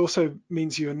 and it also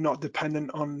means you're not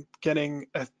dependent on getting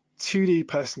a 2D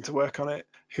person to work on it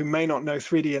who may not know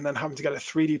 3D, and then having to get a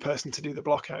 3D person to do the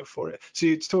block out for it. So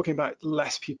it's talking about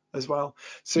less people as well.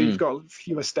 So you've got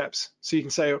fewer steps. So you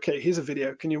can say, okay, here's a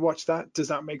video. Can you watch that? Does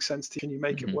that make sense to you? Can you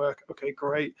make it work? Okay,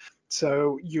 great.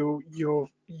 So you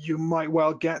might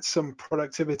well get some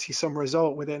productivity, some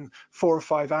result within 4 or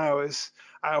 5 hours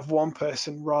out of one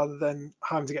person, rather than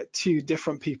having to get 2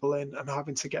 different people in and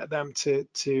having to get them to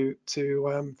do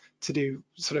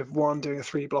sort of one doing a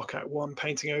 3D block out, one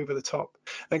painting over the top.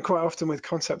 And quite often with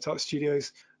concept art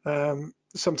studios,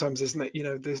 sometimes there isn't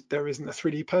a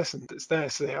 3D person that's there,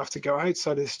 so they have to go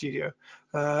outside of the studio,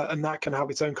 and that can have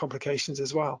its own complications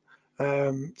as well.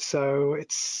 So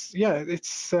it's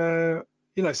it's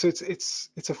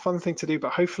a fun thing to do,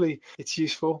 but hopefully it's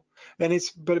useful. And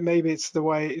but maybe it's the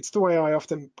way I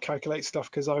often calculate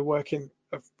stuff, because I've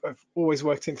always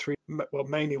worked in 3D, well,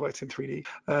 mainly worked in 3D.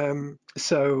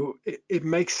 So it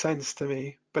makes sense to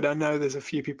me, but I know there's a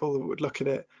few people that would look at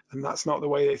it and that's not the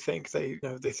way they think. They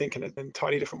think in an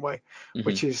entirely different way,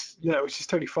 which is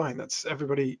totally fine. That's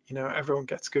everybody, everyone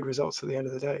gets good results at the end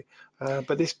of the day.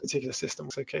 But this particular system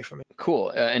was okay for me.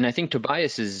 Cool. And I think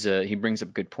Tobias he brings up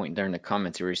a good point there in the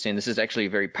comments where he's saying this is actually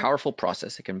a very powerful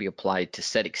process that can be applied to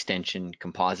set extension,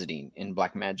 compositing in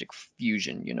Blackmagic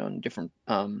Fusion, and different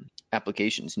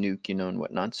applications, Nuke, and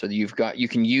whatnot. So you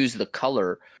can use the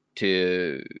color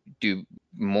to do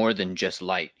more than just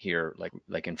light here.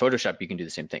 Like in Photoshop, you can do the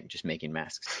same thing, just making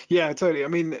masks. Yeah, totally. I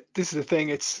mean, this is the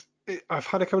thing. I've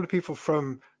had a couple of people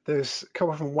from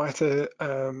Weta,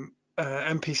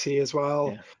 MPC as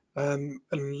well. Yeah. And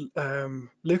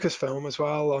Lucasfilm as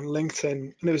well on LinkedIn,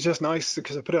 and it was just nice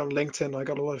because I put it on LinkedIn. I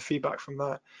got a lot of feedback from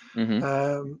that,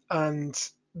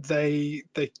 and they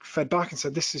fed back and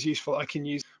said this is useful, I can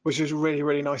use, which was really,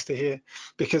 really nice to hear,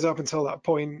 because up until that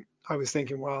point I was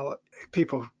thinking, well,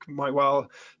 people might well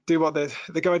do what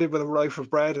the guy did with a loaf of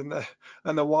bread and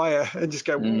the wire and just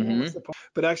go, what's the point?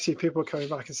 But actually people are coming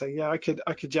back and saying, yeah, I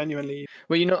could genuinely.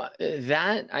 Well,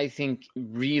 that I think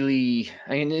really,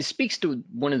 it speaks to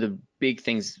one of the big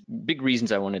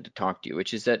reasons I wanted to talk to you,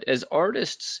 which is that as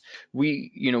artists, we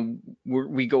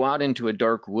go out into a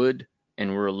dark wood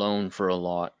and we're alone for a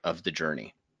lot of the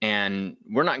journey, and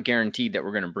we're not guaranteed that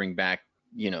we're going to bring back,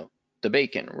 the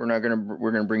bacon. We're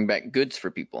going to bring back goods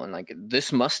for people. And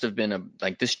this must have been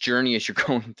this journey as you're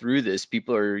going through this.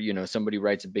 People are, somebody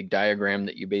writes a big diagram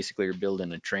that you basically are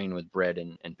building a train with bread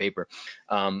and paper.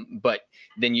 But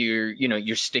then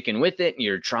you're sticking with it,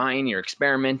 you're trying, you're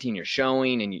experimenting, you're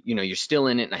showing, and you're still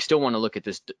in it. And I still want to look at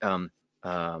this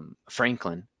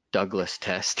Franklin Douglas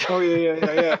test. Oh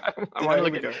yeah. I want to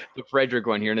look at the Frederick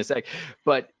one here in a sec.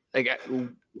 But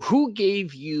who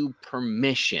gave you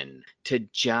permission to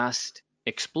just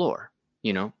explore,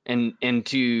 and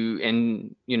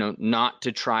not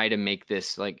to try to make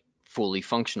this fully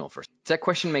functional first? Does that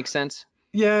question make sense?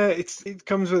 Yeah, it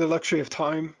comes with the luxury of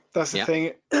time. That's the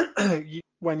thing.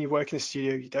 When you work in a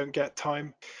studio, you don't get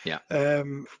time. Yeah.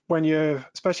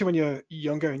 Especially when you're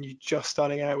younger and you're just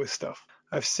starting out with stuff.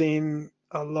 I've seen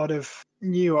a lot of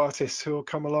new artists who will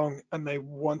come along and they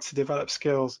want to develop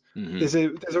skills. There's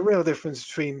a real difference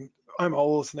between, I'm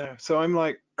old now, so I'm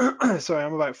sorry,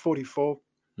 I'm about 44.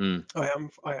 I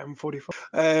am 44.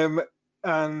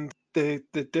 And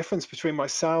the difference between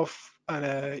myself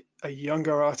and a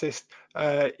younger artist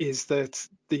is that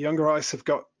the younger artists have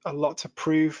got a lot to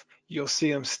prove. You'll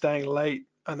see them staying late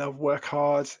and they'll work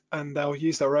hard and they'll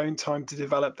use their own time to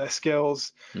develop their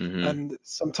skills. And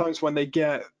sometimes when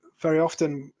very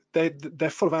often they're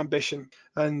full of ambition,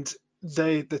 and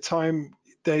the time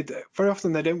they very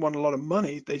often they don't want a lot of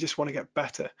money, they just want to get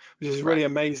better, which is really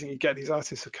amazing. You get these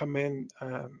artists who come in,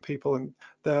 people, and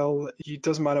it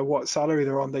doesn't matter what salary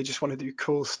they're on, they just want to do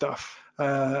cool stuff.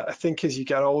 I think as you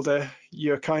get older,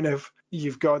 you've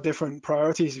got different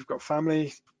priorities. You've got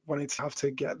family, wanting to have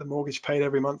to get the mortgage paid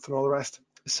every month and all the rest,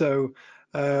 so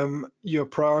your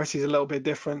priorities are a little bit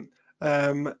different.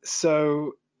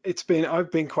 So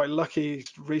I've been quite lucky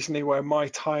recently where my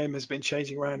time has been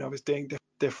changing around. I was doing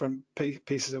different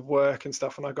pieces of work and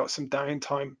stuff, and I got some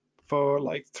downtime for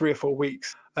like 3 or 4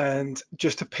 weeks, and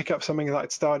just to pick up something that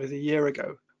I'd started a year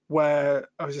ago, where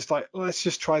I was just like, let's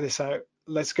just try this out.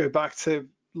 Let's go back to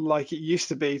like it used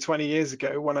to be 20 years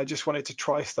ago, when I just wanted to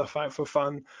try stuff out for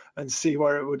fun and see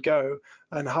where it would go.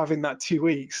 And having that 2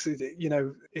 weeks,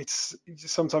 it's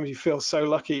sometimes you feel so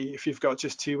lucky if you've got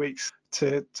just 2 weeks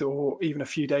to or even a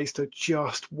few days to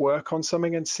just work on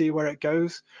something and see where it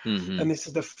goes. And this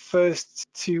is the first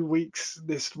 2 weeks,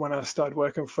 when I started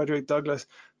working with Frederick Douglass,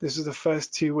 this was the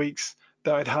first 2 weeks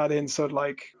that I'd had in sort of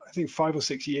like, I think 5 or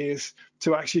 6 years,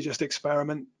 to actually just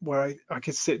experiment, where I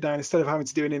could sit down instead of having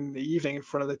to do it in the evening in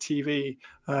front of the TV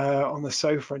on the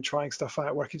sofa and trying stuff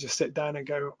out, where I could just sit down and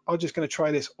go, I'm just going to try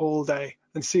this all day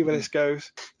and see where this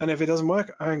goes. And if it doesn't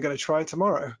work, I'm going to try it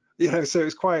tomorrow. So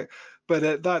it's quite,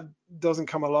 but that doesn't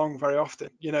come along very often.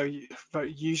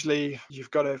 Usually you've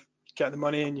got to get the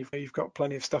money and you've got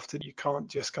plenty of stuff you can't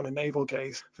just kind of navel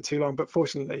gaze for too long. But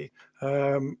fortunately,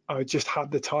 I just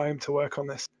had the time to work on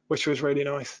this, which was really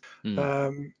nice.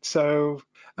 So,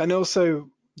 and also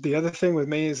the other thing with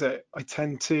me is that I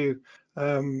tend to,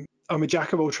 I'm a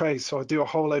jack of all trades, so I do a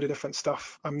whole load of different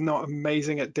stuff. I'm not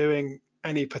amazing at doing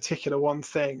any particular one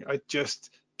thing. I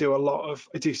just do I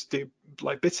do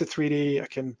like bits of 3D. I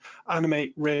can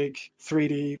animate, rig,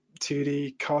 3D,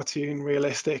 2D, cartoon,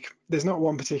 realistic. There's not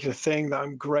one particular thing that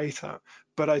I'm great at,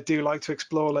 but I do like to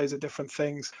explore loads of different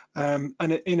things. And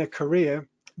in a career,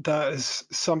 that has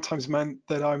sometimes meant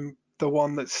that I'm the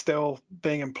one that's still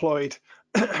being employed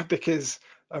because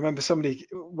I remember somebody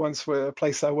once, with a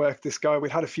place I worked, this guy,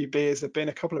 we'd had a few beers, there'd been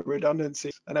a couple of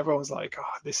redundancies, and everyone was like, oh,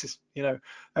 this is,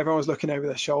 everyone was looking over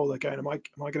their shoulder going, am I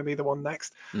going to be the one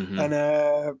next? And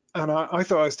I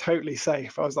thought I was totally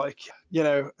safe. I was like,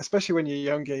 especially when you're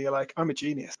younger, you're like, I'm a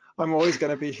genius. I'm always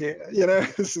going to be here.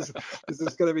 This is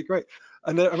going to be great.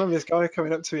 And then I remember this guy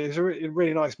coming up to me. He was a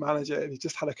really nice manager, and he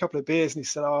just had a couple of beers, and he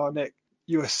said, oh, Nick,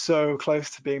 you were so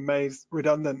close to being made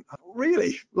redundant.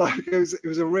 Really? Like it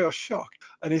was a real shock.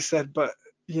 And he said, but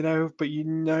you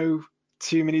know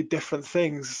too many different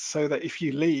things, so that if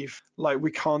you leave, like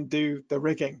we can't do the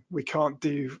rigging, we can't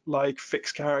do like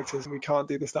fixed characters, and we can't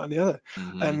do this, that, and the other.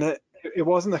 And it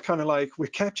wasn't a kind of like, we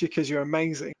kept you because you're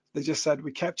amazing. They just said,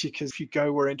 we kept you because if you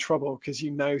go, we're in trouble because you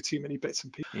know too many bits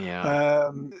and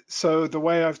pieces. So the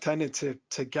way I've tended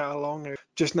to get along is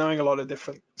just knowing a lot of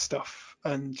different stuff,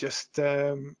 and just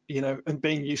and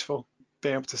being useful,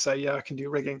 being able to say, yeah, I can do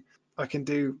rigging, I can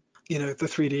do the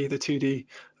 3D, the 2D,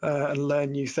 and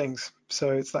learn new things.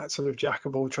 So it's that sort of jack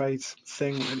of all trades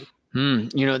thing,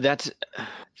 really. That's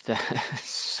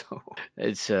so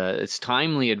it's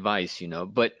timely advice,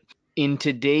 but in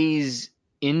today's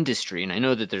industry, and I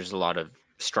know that there's a lot of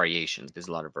striations, there's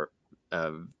a lot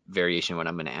of variation in what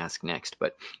I'm going to ask next,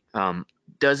 but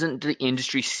doesn't the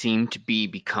industry seem to be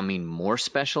becoming more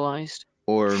specialized,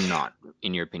 or not,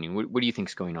 in your opinion? What do you think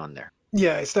is going on there?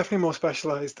 Yeah, it's definitely more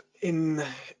specialized. In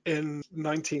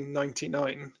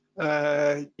 1999,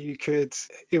 you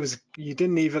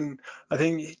didn't even, I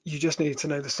think you just needed to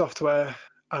know the software,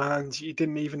 and you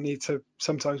didn't even need to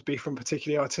sometimes be from a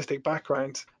particularly artistic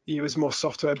background. It was more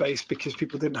software based because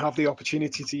people didn't have the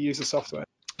opportunity to use the software.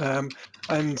 And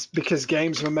because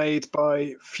games were made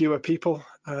by fewer people,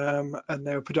 and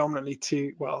they were predominantly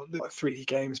 3D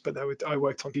games, but I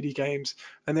worked on 2D games,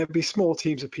 and there would be small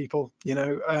teams of people,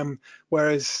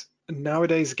 whereas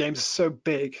nowadays games are so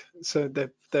big, so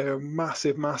they're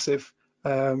massive,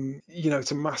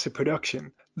 it's a massive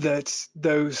production, that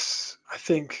those, I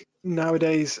think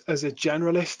nowadays as a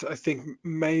generalist, I think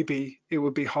maybe it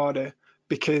would be harder,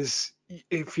 because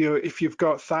if you've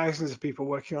got thousands of people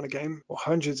working on a game, or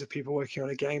hundreds of people working on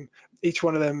a game, each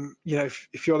one of them,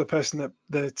 if you're the person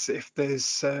that if there's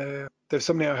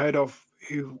somebody I heard of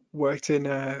who worked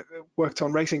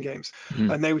on racing games,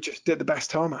 and they just did the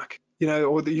best tarmac,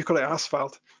 or you call it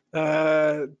asphalt.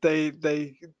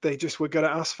 They just were good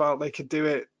at asphalt. They could do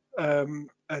it,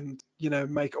 and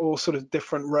make all sort of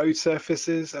different road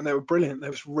surfaces, and they were brilliant. They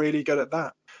was really good at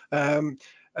that.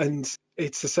 And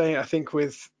it's the same, I think,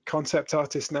 with concept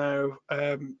artists now.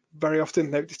 Very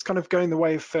often it's kind of going the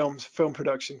way of film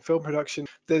production.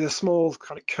 There's a small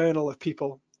kind of kernel of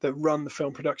people that run the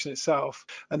film production itself,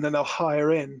 and then they'll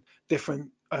hire in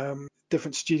different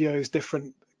studios,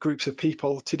 different groups of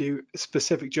people to do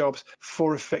specific jobs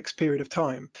for a fixed period of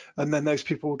time, and then those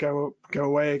people will go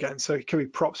away again. So it could be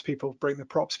props people, bring the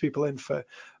props people in for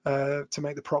to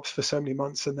make the props for so many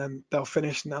months, and then they'll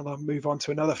finish and they'll move on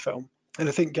to another film. And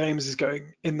I think games is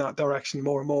going in that direction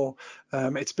more and more.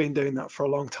 It's been doing that for a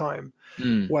long time,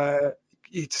 where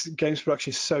games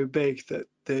production is so big that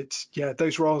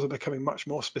those roles are becoming much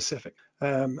more specific.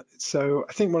 So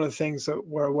I think one of the things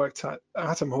where I worked at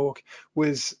Atom Hawk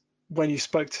was, when you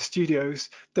spoke to studios,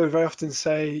 they would very often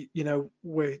say,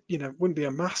 wouldn't be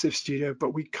a massive studio,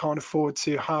 but we can't afford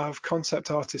to have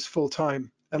concept artists full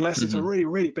time unless it's a really,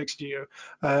 really big studio,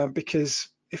 because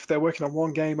if they're working on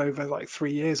one game over like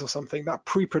 3 years or something, that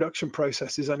pre-production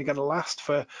process is only going to last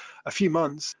for a few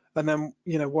months. And then,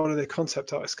 what are the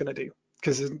concept artists going to do?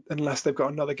 Because unless they've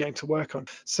got another game to work on.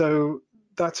 So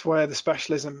that's where the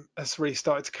specialism has really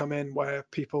started to come in, where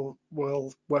people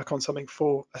will work on something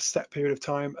for a set period of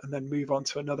time and then move on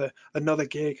to another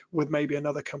gig with maybe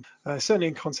another certainly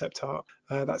in concept art,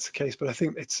 that's the case. But I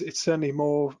think it's certainly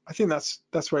more, I think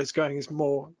that's where it's going, is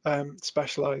more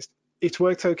specialized. It's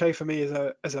worked okay for me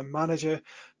as a manager,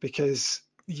 because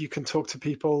you can talk to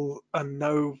people and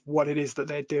know what it is that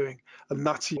they're doing, and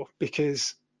that's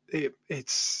because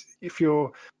it's if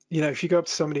you go up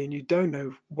to somebody and you don't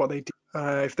know what they do,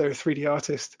 if they're a 3D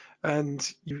artist,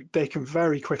 and they can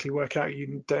very quickly work out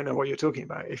you don't know what you're talking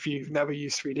about if you've never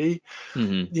used 3D.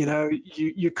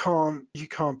 You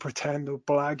can't pretend or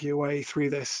blag your way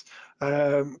through this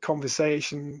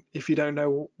conversation if you don't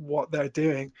know what they're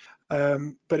doing.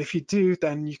 But if you do,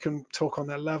 then you can talk on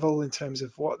their level in terms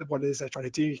of what it is they're trying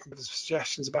to do. You can give them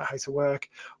suggestions about how to work,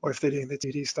 or if they're doing the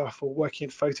 2D stuff or working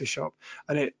in Photoshop.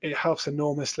 And it helps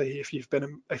enormously if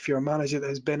you're a manager that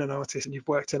has been an artist and you've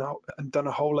worked in art and done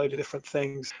a whole load of different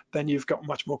things. Then you've got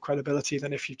much more credibility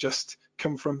than if you've just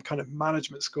come from kind of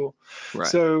management school. Right.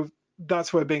 So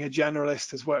that's where being a generalist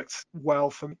has worked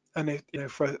well for me,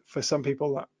 and for some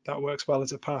people that works well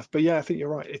as a path. But yeah, I think you're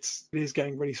right. It is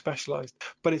getting really specialized,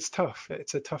 but it's tough.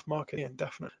 It's a tough market, yeah,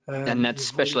 definitely. And that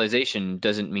specialization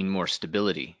doesn't mean more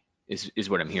stability, is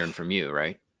what I'm hearing from you,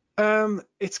 right?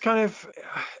 It's kind of,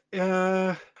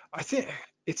 I think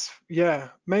it's,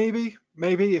 maybe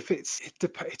if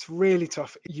it's really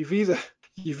tough. You've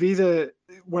either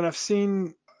when I've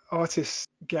seen artists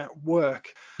get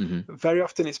work, very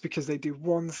often it's because they do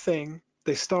one thing.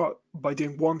 They start by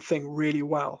doing one thing really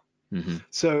well.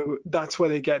 So that's where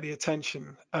they get the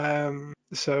attention. Where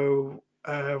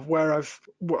I've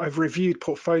reviewed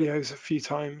portfolios a few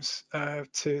times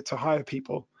to hire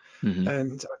people,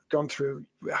 and I've gone through,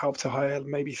 helped to hire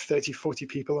maybe 30, 40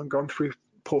 people and gone through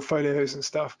portfolios and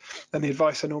stuff. And the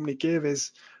advice I normally give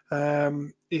is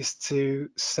to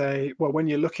say, well, when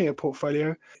you're looking at a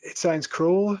portfolio, it sounds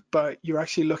cruel, but you're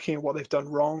actually looking at what they've done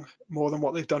wrong more than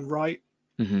what they've done right.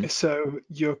 So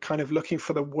you're kind of looking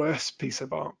for the worst piece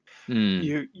of art.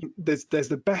 There's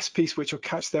the best piece which will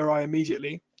catch their eye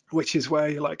immediately, which is where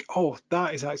you're like, oh,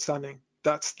 that is outstanding.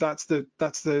 That's the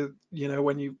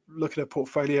when you look at a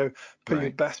portfolio, put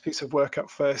your best piece of work up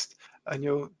first,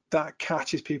 and that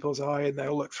catches people's eye and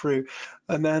they'll look through.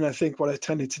 And then I think what I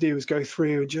tended to do is go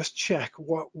through and just check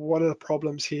what are the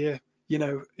problems here.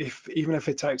 Even if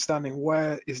it's outstanding,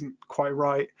 where isn't quite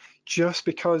right, just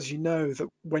because that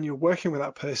when you're working with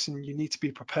that person, you need to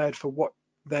be prepared for what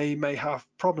they may have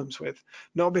problems with,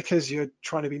 not because you're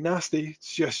trying to be nasty.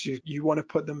 It's just you want to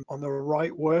put them on the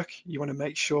right work. You want to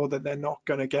make sure that they're not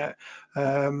going to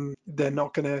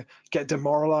get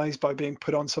demoralized by being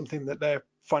put on something that they're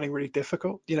finding really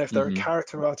difficult. If they're a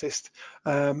character artist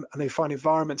and they find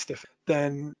environments different,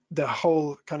 then the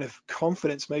whole kind of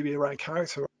confidence maybe around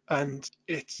character, and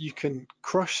you can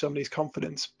crush somebody's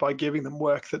confidence by giving them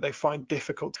work that they find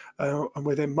difficult, and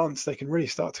within months they can really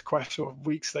start to question, or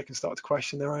weeks they can start to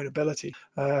question their own ability,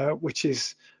 which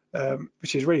is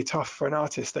really tough for an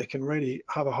artist. They can really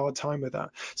have a hard time with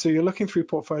that. So you're looking through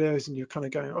portfolios and you're kind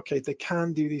of going, okay, they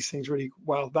can do these things really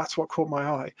well. That's what caught my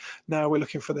eye. Now we're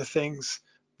looking for the things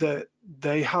that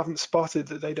they haven't spotted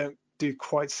that they don't do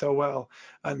quite so well.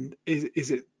 And is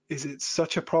it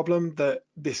such a problem that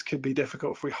this could be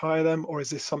difficult if we hire them, or is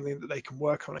this something that they can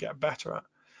work on and get better at?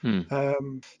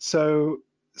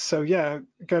 So yeah,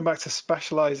 going back to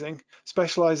specializing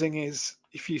is,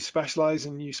 if you specialize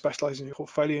and you specialize in your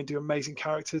portfolio and do amazing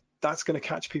characters, that's going to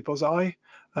catch people's eye.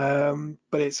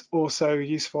 But it's also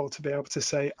useful to be able to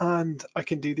say, and I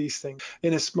can do these things.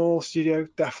 In a small studio,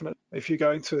 definitely. If you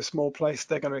go into a small place,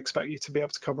 they're going to expect you to be able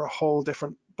to cover a whole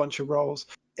different bunch of roles.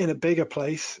 In a bigger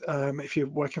place, if you're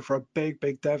working for a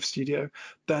big dev studio,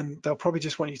 then they'll probably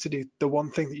just want you to do the one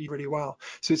thing that you do really well.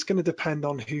 So it's going to depend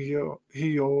on who you're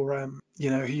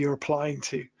applying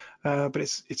to. But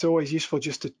it's always useful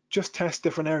just to test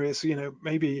different areas. So,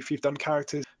 maybe if you've done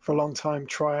characters for a long time,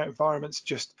 try out environments,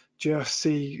 just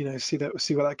see where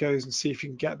that goes, and see if you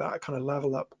can get that kind of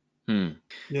level up.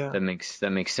 Yeah. That makes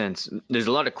sense. There's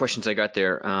a lot of questions I got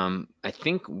there. I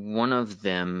think one of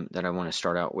them that I want to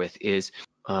start out with is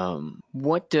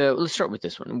let's start with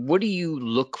this one. What do you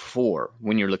look for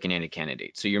when you're looking at a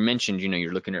candidate? So you mentioned,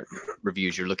 you're looking at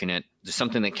reviews, you're looking at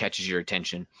something that catches your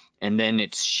attention, and then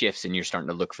it shifts and you're starting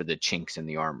to look for the chinks in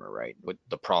the armor, right? With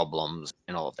the problems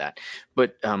and all of that.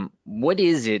 But what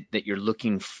is it that you're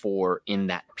looking for in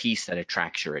that piece that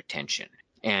attracts your attention?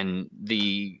 And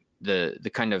the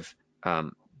kind of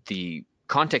the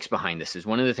context behind this is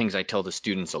one of the things I tell the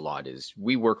students a lot is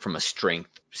we work from a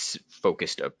strength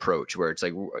focused approach where it's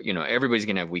like, everybody's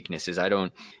going to have weaknesses. I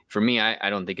don't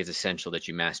think it's essential that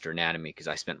you master anatomy because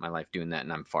I spent my life doing that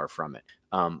and I'm far from it.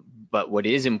 But what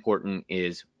is important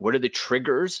is what are the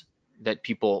triggers that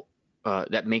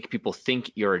that make people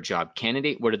think you're a job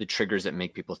candidate? What are the triggers that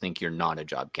make people think you're not a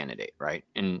job candidate, right?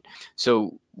 And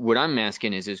so what I'm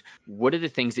asking is what are the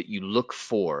things that you look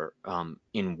for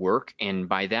in work? And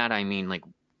by that, I mean, like,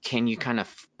 can you kind of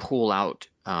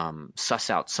suss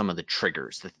out some of the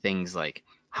triggers, the things like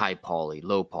high poly,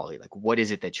 low poly, like what is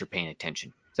it that you're paying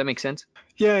attention? Does that make sense?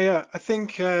 Yeah. I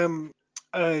think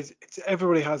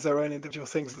everybody has their own individual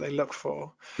things that they look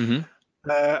for. Mm-hmm.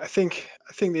 I think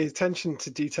the attention to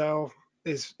detail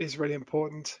is really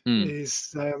important. Anatomy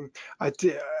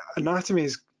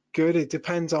is good. It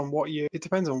depends on what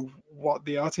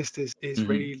the artist is mm-hmm.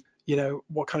 really,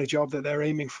 what kind of job that they're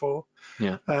aiming for.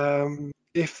 Yeah.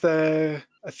 It's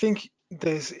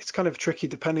kind of tricky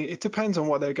it depends on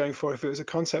what they're going for. If it was a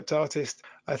concept artist,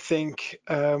 I think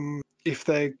if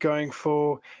they're going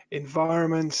for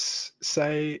environments,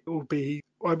 say,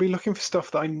 I'd be looking for stuff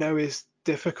that I know is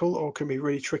difficult or can be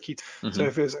really tricky. Mm-hmm. So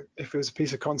if it was a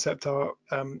piece of concept art,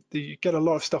 you get a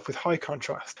lot of stuff with high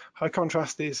contrast. High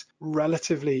contrast is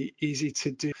relatively easy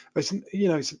to do.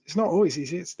 It's not always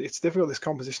easy. It's difficult, this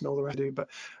composition, all the rest to do. But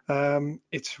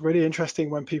it's really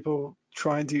interesting when people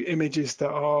try and do images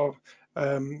that are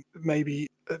maybe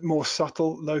more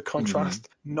subtle, low contrast,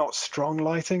 mm-hmm. not strong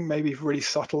lighting, maybe really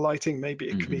subtle lighting. Maybe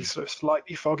it could be sort of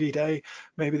slightly foggy day.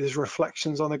 Maybe there's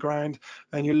reflections on the ground,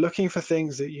 and you're looking for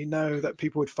things that that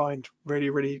people would find really,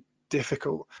 really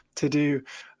difficult to do.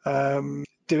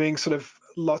 Doing sort of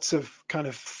lots of kind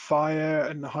of fire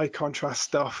and high contrast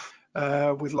stuff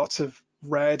with lots of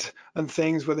red and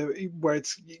things where it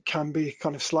can be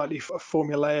kind of slightly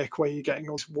formulaic, where you're getting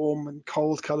all these warm and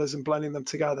cold colors and blending them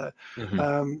together.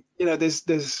 Mm-hmm.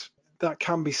 There's that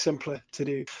can be simpler to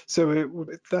do.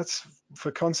 So that's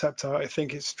for concept art. I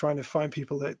think it's trying to find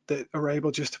people that are able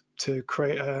just to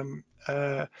create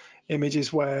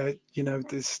images where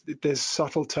there's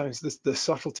subtle tones. The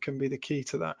subtlety can be the key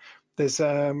to that. There's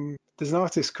an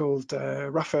artist called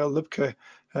Raphael Lubke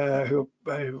who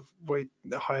we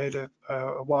hired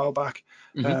a while back.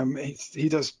 Mm-hmm. He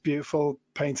does beautiful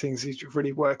paintings. He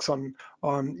really works on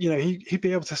he'd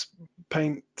be able to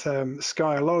paint the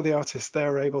sky. A lot of the artists,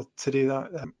 they're able to do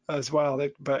that as well,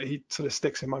 but he sort of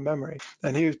sticks in my memory.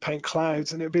 And he would paint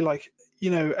clouds, and it would be like,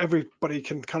 everybody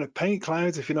can kind of paint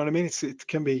clouds, if you know what I mean. It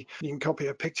can be, you can copy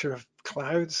a picture of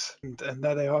clouds and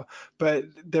there they are, but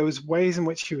there was ways in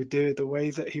which he would do it, the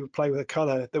way that he would play with a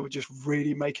color that would just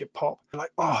really make it pop. Like,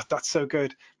 oh, that's so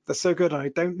good, and I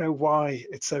don't know why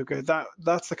it's so good.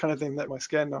 That's the kind of thing that my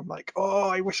skin, I'm like, oh,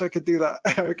 I wish I could do that.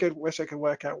 I wish I could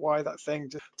work out why that thing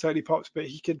just totally pops. But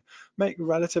he could make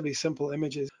relatively simple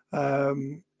images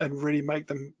and really make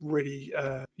them really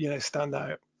stand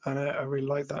out. And I really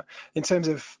like that. In terms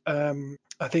of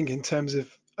I think in terms of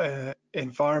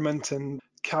environment and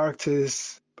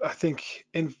characters, I think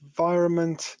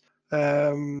environment,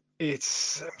 I'm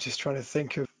just trying to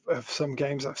think of some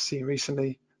games I've seen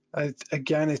recently.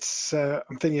 Again, it's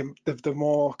I'm thinking of the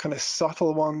more kind of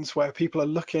subtle ones where people are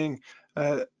looking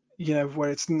where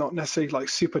it's not necessarily like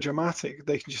super dramatic.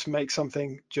 They can just make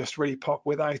something just really pop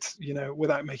without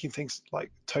making things like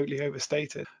totally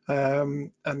overstated,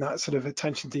 and that sort of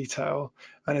attention detail.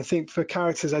 And I think for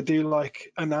characters, I do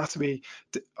like anatomy.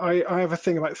 I have a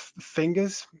thing about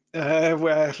fingers,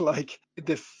 where like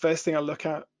the first thing I look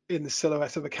at in the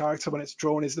silhouette of a character when it's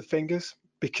drawn is the fingers,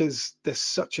 because there's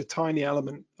such a tiny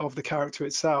element of the character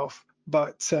itself.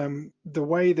 But the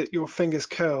way that your fingers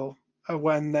curl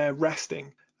when they're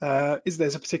resting,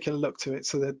 there's a particular look to it.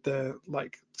 So that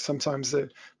sometimes the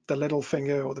little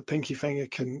finger or the pinky finger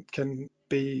can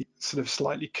be sort of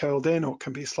slightly curled in or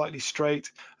can be slightly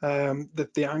straight.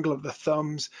 The angle of the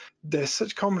thumbs, they're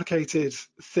such complicated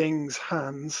things,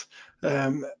 hands,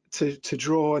 to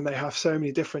draw, and they have so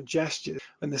many different gestures,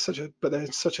 and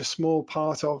they're such a small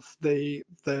part of the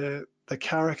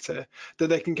character that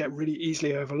they can get really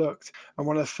easily overlooked. And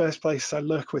one of the first places I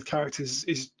look with characters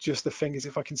is just the fingers,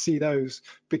 if I can see those,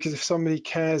 because if somebody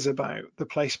cares about the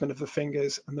placement of the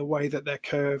fingers and the way that they're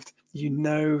curved, you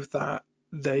know that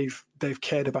they've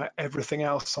cared about everything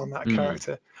else on that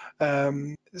character.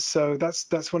 So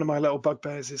that's one of my little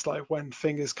bugbears, is like when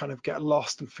fingers kind of get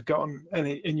lost and forgotten,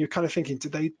 and you're kind of thinking,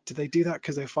 did they do that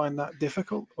because they find that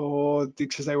difficult, or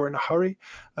because they were in a hurry?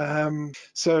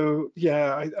 So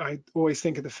yeah, I always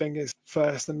think of the fingers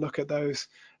first and look at those.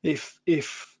 If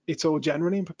it's all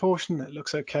generally in proportion, it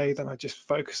looks okay, then I just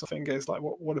focus on fingers, like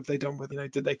what have they done with,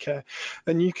 did they care?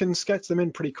 And you can sketch them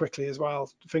in pretty quickly as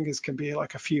well. Fingers can be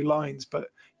like a few lines, but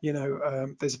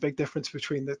there's a big difference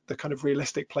between the kind of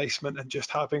realistic placement and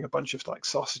just having a bunch of like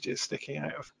sausages sticking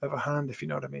out of a hand, if you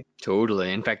know what I mean.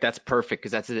 Totally. In fact, that's perfect,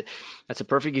 because that's a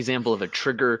perfect example of a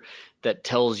trigger that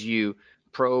tells you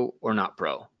pro or not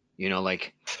pro.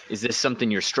 Like, is this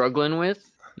something you're struggling with?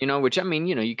 Which, I mean,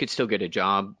 you could still get a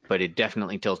job, but it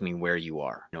definitely tells me where you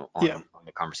are, on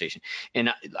the conversation.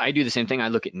 And I do the same thing. I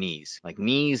look at knees, like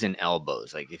knees and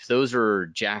elbows. Like if those are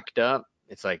jacked up,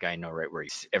 it's like I know right where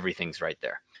everything's right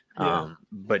there.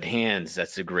 But hands,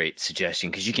 that's a great suggestion,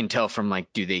 because you can tell from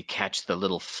like, do they catch the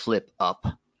little flip up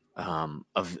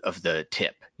of the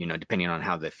tip, depending on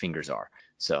how the fingers are.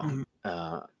 So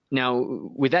now,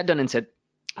 with that done and said,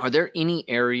 are there any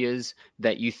areas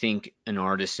that you think an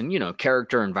artist, and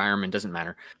character, environment, doesn't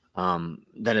matter,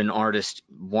 that an artist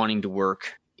wanting to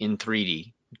work in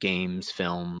 3D, games,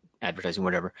 film, advertising,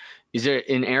 whatever, is there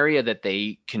an area that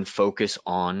they can focus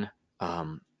on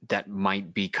that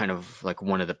might be kind of like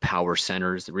one of the power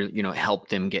centers that really, help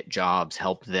them get jobs,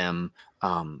 help them,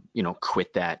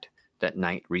 quit that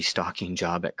night restocking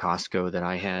job at Costco that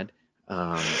I had?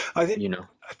 I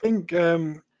think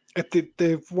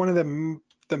one of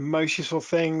the most useful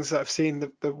things that I've seen,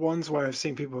 the ones where I've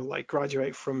seen people like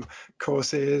graduate from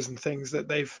courses and things that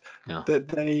they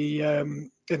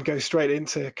and go straight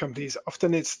into companies.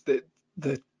 Often it's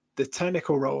the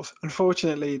technical roles.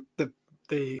 Unfortunately,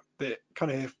 the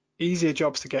kind of easier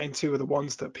jobs to get into are the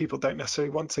ones that people don't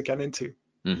necessarily want to get into.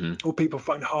 Or people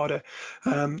find harder.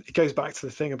 It goes back to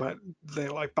the thing about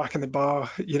like back in the bar,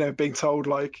 being told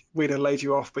like, we'd have laid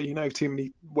you off, but too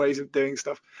many ways of doing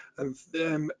stuff, and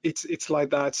it's like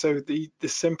that. So the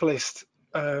simplest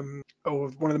or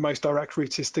one of the most direct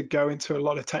routes is to go into a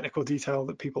lot of technical detail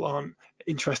that people aren't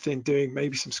interested in doing,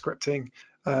 maybe some scripting,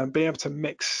 being able to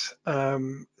mix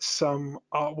some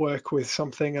artwork with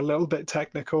something a little bit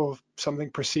technical,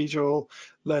 something procedural,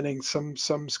 learning some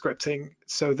scripting,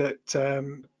 so that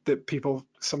that people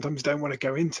sometimes don't want to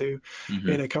go into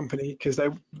in a company because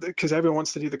everyone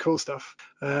wants to do the cool stuff.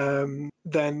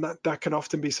 Then that can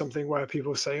often be something where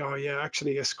people say, oh yeah,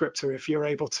 actually a scripter, if you're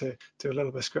able to do a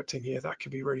little bit of scripting here, that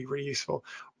could be really, really useful.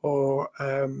 Or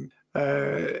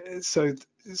so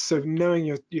knowing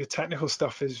your technical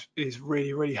stuff is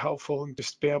really, really helpful, and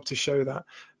just be able to show that,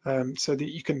 so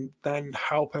that you can then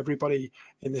help everybody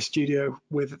in the studio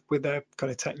with their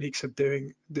kind of techniques of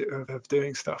doing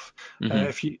stuff.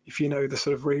 If you know the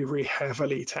sort of really, really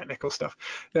heavily technical stuff.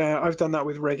 I've done that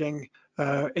with rigging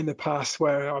in the past,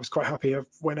 where I was quite happy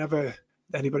whenever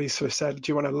anybody sort of said, do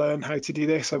you want to learn how to do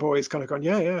this? I've always kind of gone,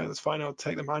 yeah, that's fine. I'll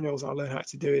take the manuals. I'll learn how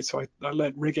to do it. So I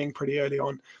learned rigging pretty early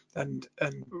on, and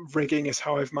rigging is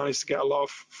how I've managed to get a lot of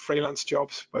freelance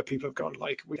jobs where people have gone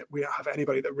like, we don't have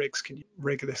anybody that rigs. Can you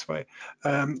rig this way?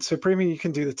 So proving you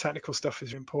can do the technical stuff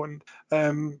is important.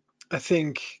 I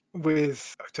think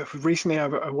recently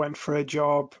I went for a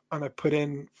job and I put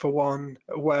in for one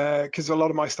where, because a lot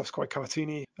of my stuff's quite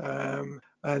cartoony,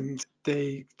 and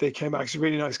they came back. He's a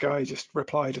really nice guy, just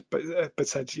replied, but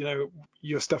said,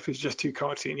 your stuff is just too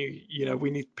cartoony. We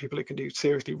need people who can do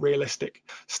seriously realistic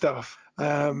stuff.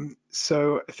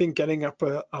 So I think getting up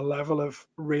a level of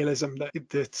realism that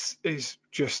is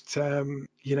just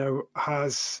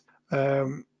has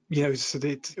so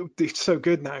it's so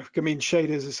good now. I mean,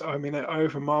 shaders. I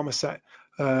opened Marmoset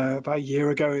about a year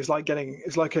ago. It's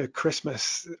like a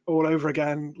Christmas all over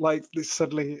again. Like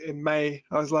suddenly in May,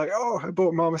 I was like, oh, I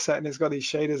bought Marmoset, and it's got these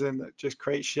shaders in that just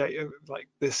create shade, like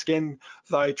the skin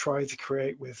that I tried to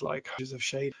create with like hundreds of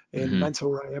shade in Mental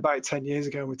Ray about 10 years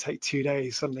ago, and would take 2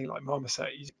 days. Suddenly, like Marmoset,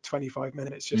 25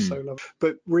 minutes, just so lovely.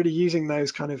 But really using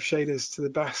those kind of shaders to the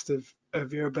best of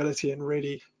your ability, and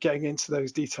really getting into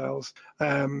those details,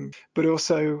 but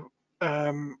also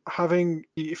having,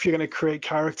 if you're going to create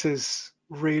characters,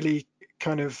 really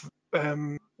kind of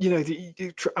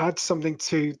add something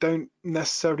to, don't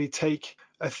necessarily take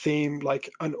a theme like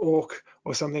an orc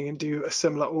or something and do a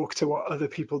similar orc to what other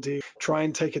people do. Try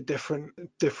and take a different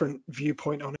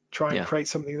viewpoint on it. Try and create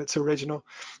something that's original.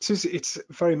 So it's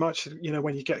very much,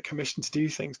 when you get commissioned to do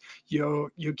things, you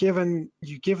give them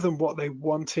what they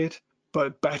wanted,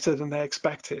 but better than they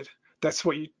expected. That's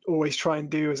what you always try and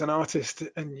do as an artist,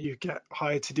 and you get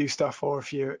hired to do stuff. Or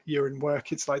if you're in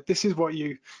work, it's like, this is what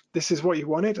you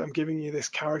wanted. I'm giving you this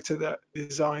character that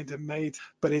designed and made,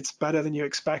 but it's better than you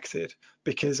expected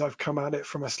because I've come at it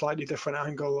from a slightly different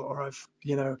angle, or I've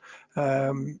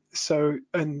so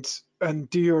and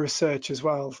do your research as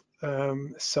well.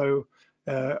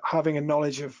 Having a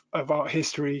knowledge of art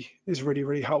history is really,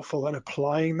 really helpful, and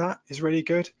applying that is really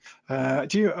good. I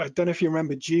don't know if you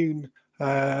remember Dune.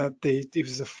 It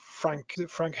was a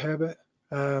Frank Herbert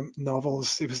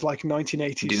novels. It was like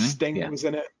 1980s. Dune? Sting Yeah. was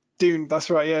in it. Dune,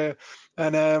 that's right, yeah.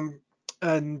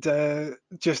 And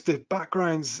just the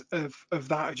backgrounds of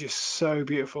that are just so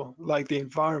beautiful. Like the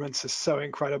environments are so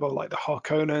incredible, like the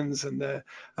Harkonnens and the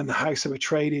House of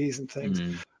Atreides and things.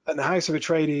 And the House of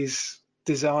Atreides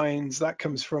designs, that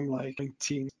comes from like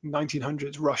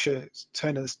 1900s Russia,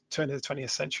 turn of the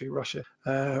 20th century Russia,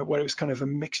 where it was kind of a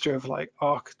mixture of like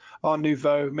Art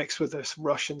Nouveau mixed with this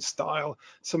Russian style.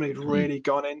 Somebody had really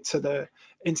gone into their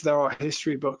art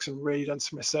history books and really done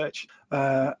some research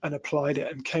and applied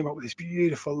it and came up with these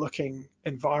beautiful looking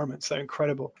environments. They're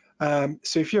incredible.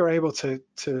 So if you're able to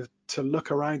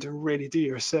look around and really do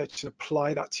your research and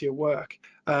apply that to your work,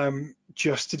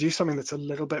 just to do something that's a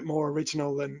little bit more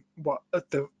original than what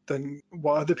other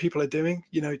people are doing,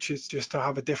 just to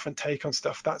have a different take on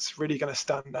stuff, that's really going to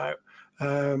stand out,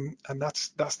 and that's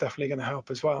definitely going to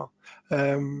help as well.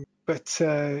 But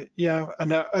yeah,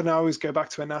 and I always go back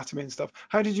to anatomy and stuff.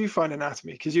 How did you find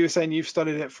anatomy? Because you were saying you've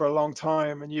studied it for a long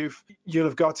time, and you'll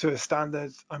have got to a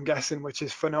standard, I'm guessing, which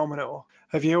is phenomenal.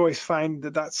 Have you always found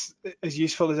that that's as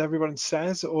useful as everyone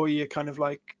says, or you kind of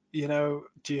like, do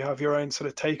you have your own sort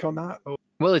of take on that? Or?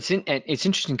 Well, it's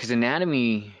interesting because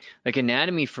anatomy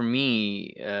for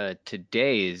me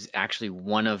today is actually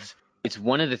one of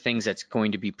the things that's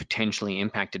going to be potentially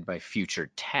impacted by future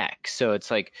tech. So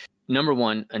it's like, number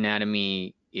one,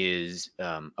 anatomy is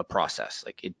a process.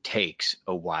 Like, it takes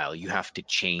a while. You have to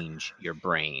change your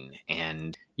brain,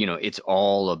 and it's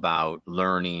all about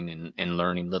learning and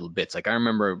learning little bits. Like, I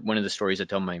remember one of the stories I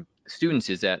tell my students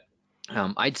is that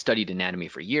I'd studied anatomy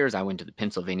for years. I went to the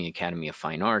Pennsylvania Academy of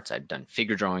Fine Arts. I'd done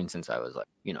figure drawing since I was like,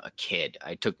 a kid.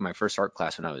 I took my first art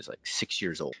class when I was like 6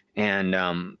 years old. And,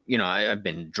 I've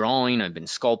been drawing, I've been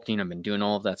sculpting, I've been doing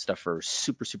all of that stuff for a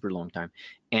super, super long time.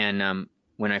 And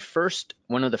one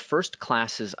of the first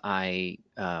classes I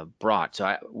brought,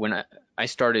 so when I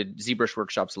started ZBrush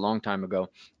workshops a long time ago,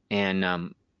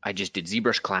 and I just did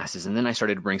ZBrush classes, and then I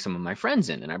started to bring some of my friends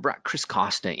in, and I brought Chris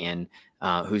Costa in,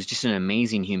 who's just an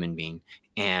amazing human being.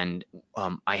 And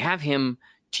I have him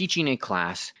teaching a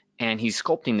class, and he's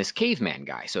sculpting this caveman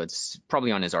guy. So it's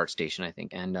probably on his art station, I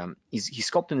think. And he's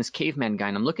sculpting this caveman guy,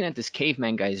 and I'm looking at this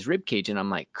caveman guy's rib cage, and I'm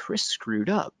like, Chris screwed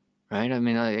up, right? I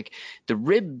mean, like the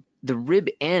rib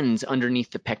ends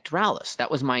underneath the pectoralis. That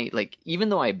was my, like, even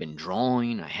though I had been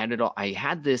drawing, I had it all, I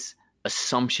had this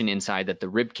assumption inside that the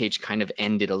rib cage kind of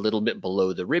ended a little bit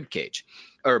below the rib cage,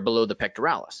 or below the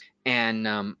pectoralis, and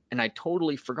I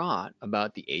totally forgot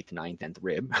about the 8th, 9th, 10th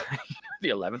rib, the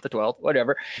 11th, the 12th,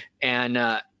 whatever, and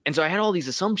so I had all these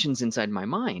assumptions inside my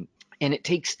mind, and it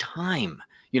takes time,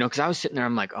 because I was sitting there,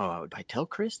 I'm like, oh, did I tell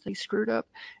Chris they screwed up?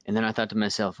 And then I thought to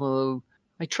myself, well,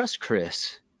 I trust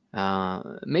Chris.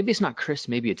 Maybe it's not Chris,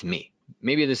 maybe it's me.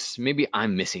 Maybe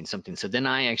I'm missing something. So then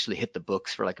I actually hit the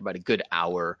books for like about a good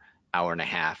hour and a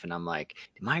half, and I'm like,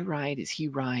 am I right? Is he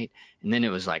right? And then it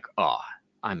was like, oh,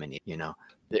 I'm an idiot,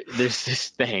 There's this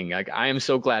thing. Like, I am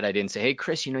so glad I didn't say, hey,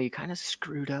 Chris, you kind of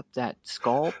screwed up that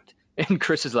sculpt. And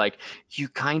Chris is like, you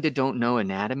kind of don't know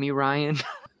anatomy, Ryan.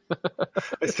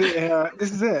 See,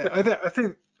 this is it. I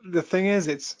think the thing is,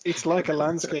 it's like a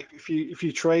landscape. If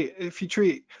you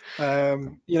treat,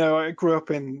 I grew up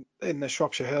in the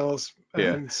Shropshire Hills,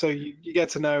 and so you get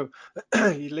to know,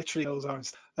 you literally hills are.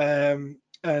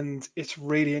 And it's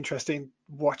really interesting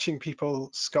watching people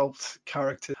sculpt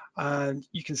characters, and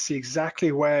you can see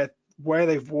exactly where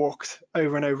they've walked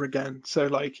over and over again. So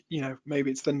like,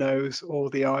 maybe it's the nose or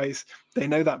the eyes. They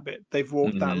know that bit. They've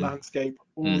walked that landscape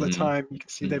all the time. You can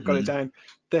see they've got it down.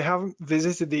 They haven't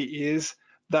visited the ears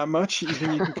that much.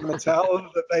 Even you can kind of tell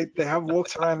that they have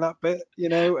walked around that bit,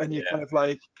 and you're kind of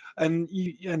like,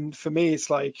 and for me, it's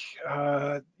like,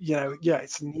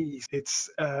 it's knees. It's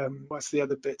what's the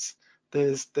other bits?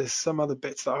 there's some other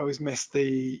bits that I always miss,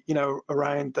 the, you know,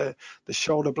 around the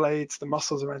shoulder blades, the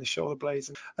muscles around the shoulder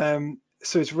blades.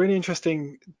 So it's really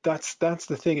interesting. That's the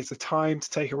thing. It's the time to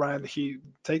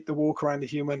take the walk around the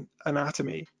human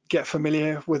anatomy, get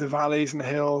familiar with the valleys and the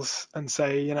hills, and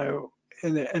say, you know,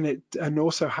 and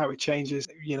also how it changes,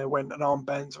 you know, when an arm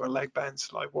bends or a leg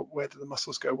bends, like where do the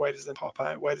muscles go, where does it pop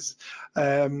out,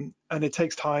 and it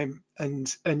takes time,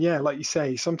 and yeah, like you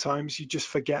say, sometimes you just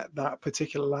forget that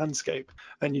particular landscape,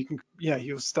 and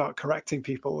you'll start correcting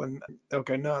people, and they'll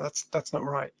go, no, that's not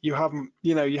right. You haven't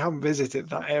visited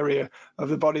that area of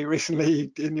the body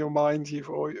recently in your mind,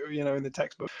 or you know, in the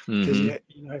textbook, because you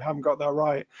haven't got that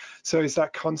right. So it's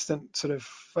that constant sort of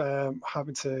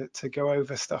having to go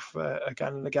over stuff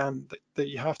again and again that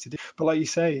you have to do. But like you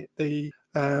say,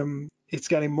 it's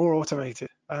getting more automated,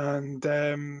 and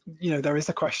you know, there is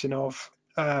the question of,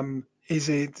 are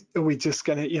we just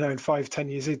gonna, you know, in 5-10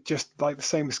 years, is it just like the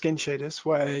same with skin shaders,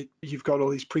 where you've got all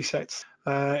these presets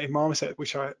in Marmoset,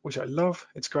 which I love,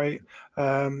 it's great.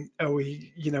 Are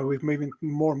we, you know, we're moving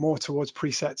more and more towards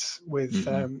presets with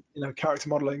you know, character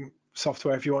modeling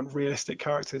software if you want realistic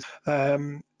characters.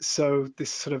 So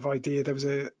this sort of idea, there was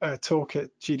a talk at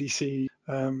GDC,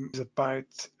 it was about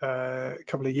a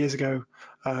couple of years ago.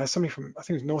 Somebody from, I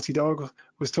think it was Naughty Dog,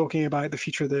 was talking about the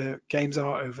future of the games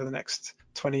art over the next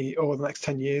 20 or the next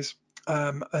 10 years.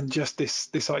 And just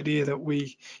this idea that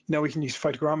we can use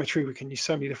photogrammetry, we can use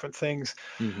so many different things,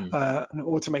 and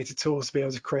automated tools to be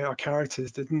able to create our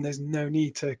characters. There's no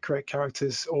need to create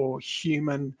characters or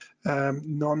human,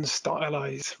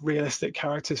 non-stylized, realistic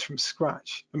characters from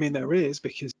scratch. I mean, there is,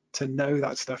 because to know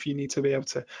that stuff, you need to be able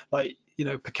to, like, you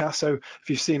know, Picasso, if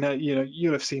you've seen you know,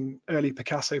 you'll have seen early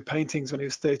Picasso paintings when he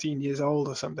was 13 years old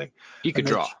or something. He could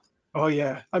draw. Oh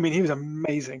yeah, I mean, he was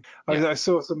amazing. Yeah. I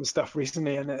saw some stuff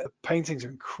recently, and the paintings are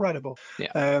incredible.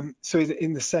 Yeah. So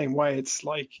in the same way, it's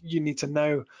like you need to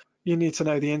know the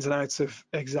ins and outs of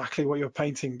exactly what you're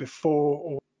painting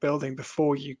before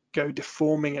you go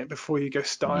deforming it, before you go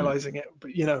stylizing it.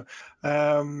 But you know,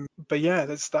 but yeah,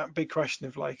 that's that big question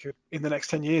of, like, in the next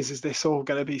 10 years, is this all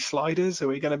going to be sliders? Are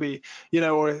we going to be, you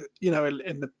know, or, you know,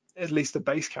 at least the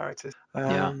base characters?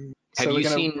 Yeah. So have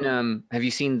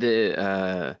you seen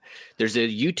the there's a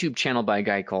YouTube channel by a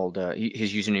guy called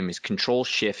his username is Control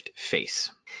Shift Face.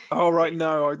 Oh right,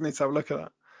 no, I need to have a look at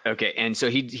that. Okay, and so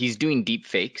he's doing deep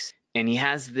fakes, and he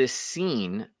has this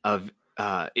scene of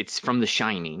it's from The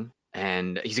Shining,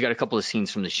 and he's got a couple of scenes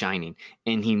from The Shining,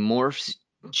 and he morphs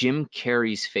Jim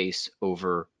Carrey's face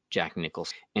over Jack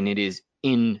Nicholson, and it is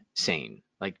insane,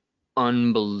 like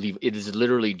unbelievable. It is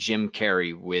literally Jim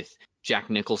Carrey with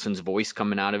Jack Nicholson's voice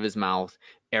coming out of his mouth.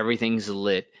 Everything's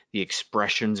lit. The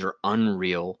expressions are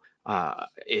unreal.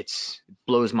 It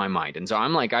blows my mind. And so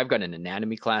I'm like, I've got an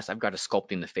anatomy class, I've got a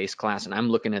sculpting the face class, and I'm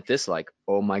looking at this like,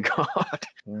 oh my God.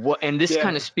 What? And this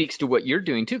kind of speaks to what you're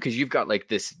doing too, because you've got like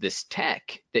this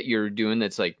tech that you're doing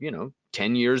that's like, you know,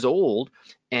 10 years old,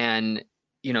 and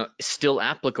you know, still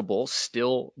applicable,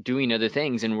 still doing other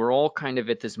things. And we're all kind of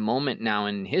at this moment now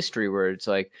in history where it's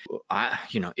like,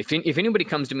 you know, if anybody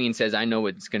comes to me and says, I know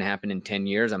what's going to happen in 10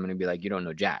 years, I'm going to be like, you don't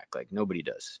know Jack. Like, nobody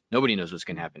does. Nobody knows what's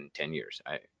going to happen in 10 years.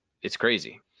 It's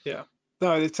crazy. Yeah.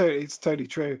 No, it's totally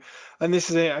true. And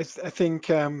this is it. I think,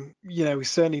 you know, we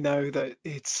certainly know that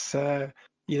it's,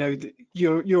 you know,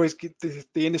 you always get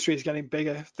the industry is getting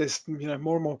bigger. There's, you know,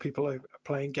 more and more people are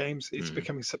playing games. It's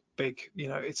becoming so big, you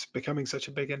know, it's becoming such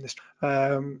a big industry.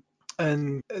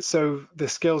 And so the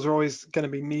skills are always going to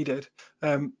be needed.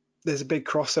 There's a big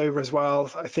crossover as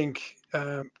well. I think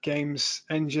games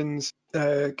engines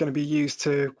are going to be used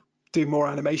to do more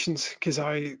animations, because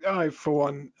I for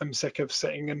one am sick of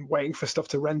sitting and waiting for stuff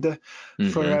to render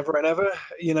forever and ever,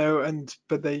 you know.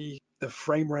 But the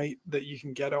frame rate that you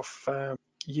can get off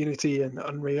Unity and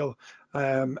Unreal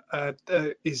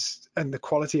is, and the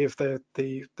quality of the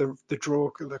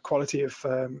draw, the quality of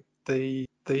the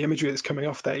imagery that's coming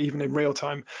off there, even in real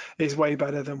time, is way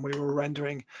better than we were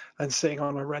rendering and sitting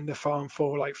on a render farm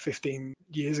for like 15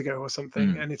 years ago or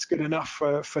something. And it's good enough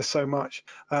for so much.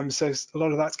 So a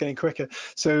lot of that's getting quicker.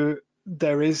 So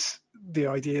there is the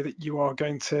idea that you are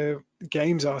going to,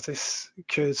 games artists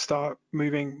could start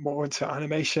moving more into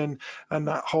animation, and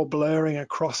that whole blurring and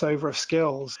crossover of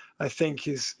skills, I think,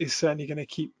 is certainly going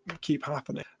to keep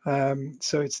happening.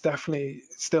 So it's definitely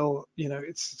still, you know,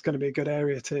 it's going to be a good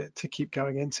area to keep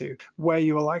going into. Where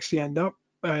you will actually end up,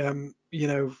 you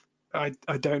know,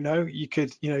 I don't know. You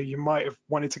could, you know, you might have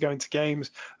wanted to go into games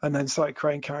and then start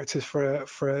creating characters for a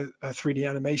 3D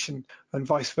animation, and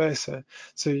vice versa.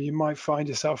 So you might find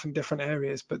yourself in different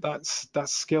areas, but that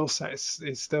skill set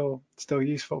is still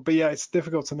useful. But yeah, it's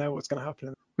difficult to know what's going to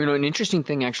happen. An interesting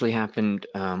thing actually happened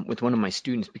with one of my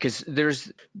students, because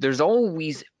there's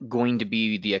always going to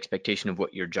be the expectation of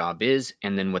what your job is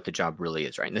and then what the job really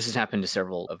is, right? And this has happened to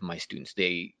several of my students.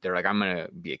 They're like, I'm gonna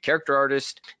be a character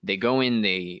artist. They go in,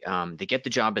 they get the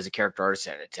job as a character artist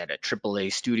it's at a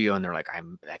AAA studio, and they're like,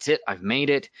 that's it, I've made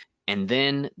it. And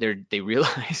then they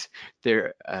realize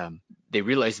their they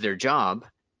realize their job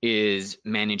is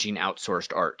managing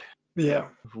outsourced art, Yeah.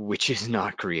 which is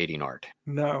not creating art.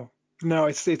 No, no,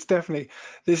 it's definitely,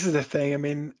 this is the thing. I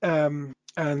mean,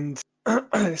 and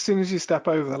as soon as you step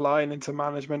over the line into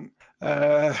management,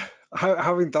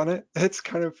 having done it, it's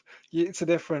kind of, it's a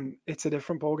different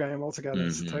ball game altogether.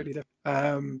 It's Hmm. totally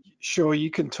different. Sure, you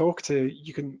can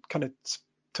kind of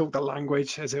talk the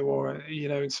language, as it were,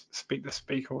 and speak the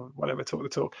speak, or whatever, talk the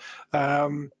talk.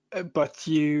 But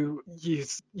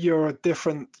you're a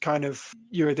different kind of,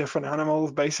 you're a different animal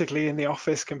basically in the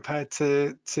office compared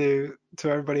to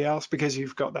everybody else, because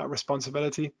you've got that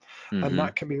responsibility, and Hmm.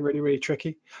 that can be really, really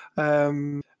tricky.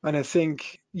 And I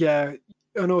think, yeah,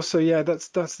 and also, yeah, that's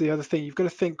the other thing. You've got to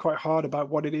think quite hard about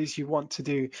what it is you want to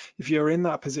do. If you're in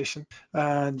that position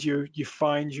and you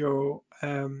find you're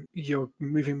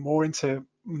moving more into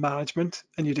management,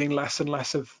 and you're doing less and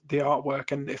less of the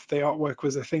artwork, and if the artwork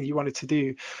was the thing you wanted to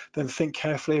do, then think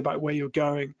carefully about where you're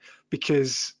going,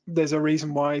 because there's a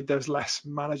reason why there's less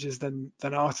managers than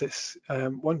artists.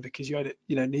 One, because you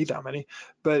don't need that many,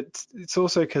 but it's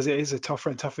also because it is a tougher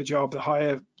and tougher job. The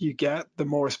higher you get, the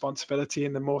more responsibility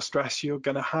and the more stress you're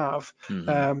going to have,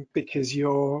 Hmm. because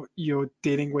you're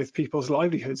dealing with people's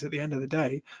livelihoods at the end of the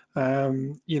day.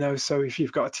 So if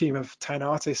you've got a team of 10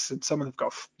 artists, and some of them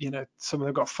got, some of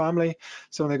them got family,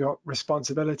 some of them got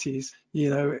responsibilities,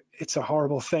 it's a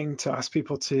horrible thing to ask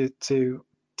people to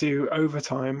do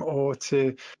overtime, or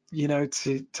to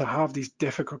have these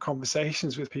difficult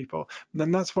conversations with people. And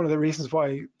then that's one of the reasons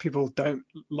why people don't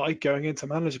like going into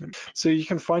management. So you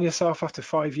can find yourself after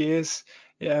 5 years,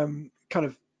 kind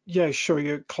of, yeah, sure,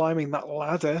 you're climbing that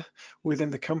ladder within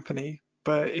the company,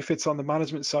 but if it's on the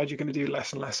management side, you're going to do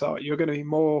less and less art. You're going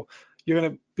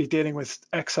to be dealing with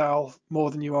Excel more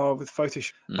than you are with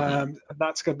Photoshop. Hmm. And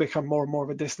that's going to become more and more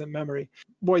of a distant memory.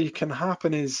 What you can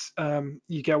happen is,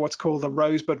 you get what's called a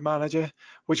rosebud manager,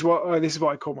 this is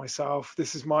what I call myself.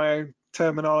 This is my own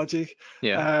terminology.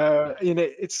 Yeah.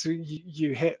 It's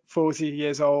you hit 40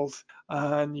 years old,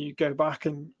 and you go back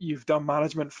and you've done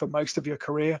management for most of your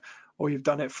career, or you've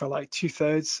done it for like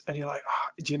 2/3, and you're like,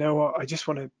 do you know what? I just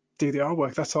want to do the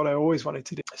artwork. That's what I always wanted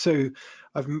to do. So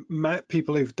I've met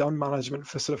people who've done management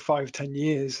for sort of 5-10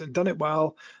 years and done it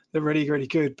well. They're really, really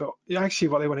good, but actually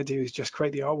what they want to do is just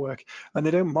create the artwork, and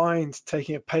they don't mind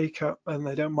taking a pay cut, and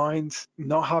they don't mind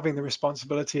not having the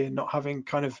responsibility and not having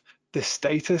kind of the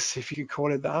status, if you could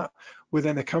call it that,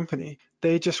 within the company.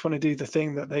 They just want to do the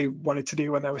thing that they wanted to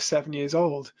do when they were 7 years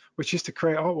old, which is to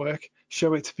create artwork,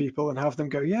 show it to people, and have them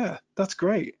go, yeah, that's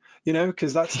great,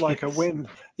 because that's like a Yes. win.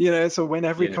 It's a win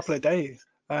every couple Yes. of days.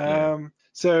 Yeah.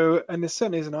 So, and there's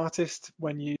certainly, as an artist,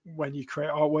 when you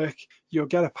create artwork, you'll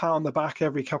get a pat on the back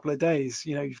every couple of days.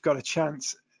 You've got a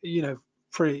chance,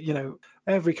 pretty,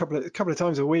 every couple of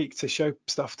times a week, to show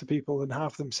stuff to people and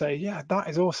have them say, yeah, that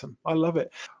is awesome, I love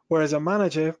it. Whereas a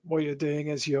manager, what you're doing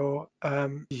is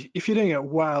if you're doing it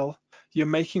well, you're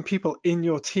making people in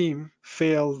your team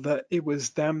feel that it was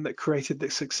them that created the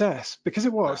success, because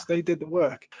it was, Ah. they did the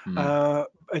work. Hmm.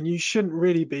 And you shouldn't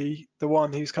really be the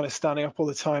one who's kind of standing up all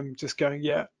the time just going,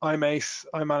 yeah, I'm ace,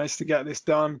 I managed to get this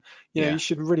done. You Yeah.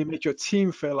 should really make your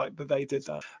team feel like that they did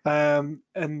that.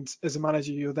 And as a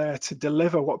manager, you're there to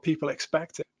deliver what people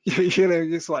expected.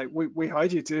 It's like, we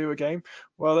hired you to do a game,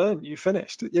 well then, you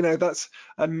finished, that's,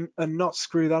 and not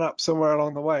screw that up somewhere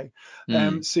along the way.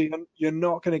 Hmm. So you're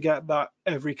not going to get that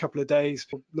every couple of days,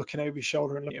 looking over your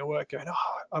shoulder and looking at work going,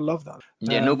 oh, I love that.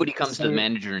 Yeah. Nobody comes to the So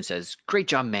manager and says, "Great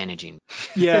job managing."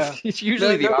 yeah, It's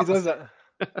usually no, the nobody does opposite.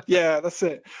 that. Yeah, that's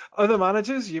it. Other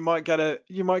managers, you might get a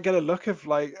look of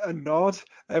like a nod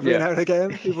every Yeah. now and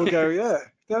again. People go, yeah,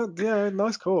 yeah,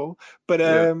 nice call. But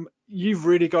Yeah. you've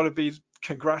really got to be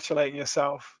congratulating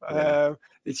yourself. Yeah.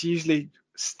 It's usually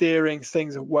steering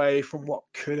things away from what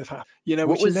could have happened. What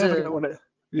Which you're was never going to want to.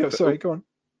 Yeah, sorry, go on.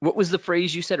 what was the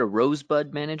phrase you said? A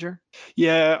rosebud manager?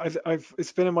 Yeah,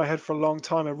 it's been in my head for a long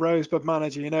time. A rosebud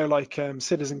manager, like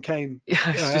Citizen Kane. Yeah,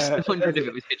 I was just Uh, wondering if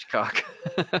it was Hitchcock.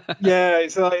 Yeah,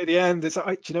 it's like at the end. It's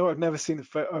like, do you know what? I've never seen the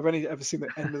film. I've only ever seen the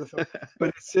end of the film,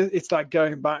 but it's like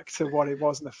going back to what it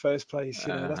was in the first place.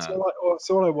 Uh-huh. That's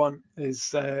all I want is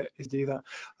do that.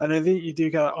 And I think you do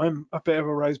get. I'm a bit of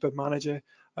a rosebud manager.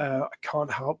 I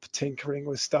can't help tinkering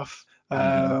with stuff.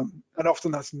 And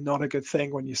often that's not a good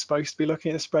thing when you're supposed to be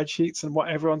looking at spreadsheets and what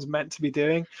everyone's meant to be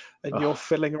doing, and you're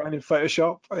fiddling around in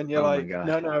Photoshop, and you're like,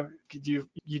 no, you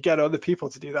get other people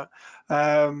to do that.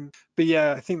 But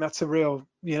yeah, I think that's a real,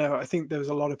 I think there was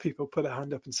a lot of people put their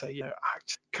hand up and say, I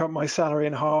just cut my salary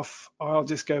in half. I'll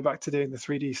just go back to doing the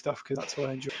 3D stuff because that's what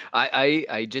I enjoy.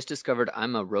 I just discovered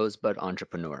I'm a rosebud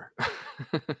entrepreneur.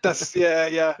 That's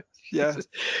yeah.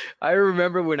 I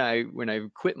remember when I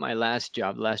quit my last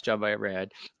job I ever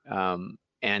had,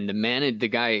 and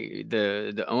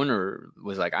the owner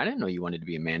was like, I didn't know you wanted to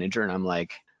be a manager, and I'm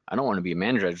like, I don't want to be a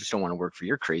manager, I just don't want to work for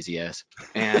your crazy ass.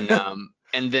 And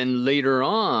and then later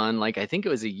on, like I think it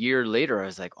was a year later, I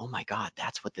was like, oh my God,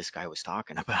 that's what this guy was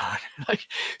talking about. Like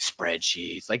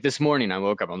spreadsheets. Like this morning I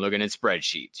woke up, I'm looking at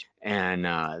spreadsheets, and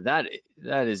that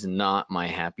is not my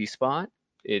happy spot.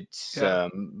 It's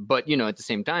but at the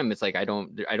same time, it's like I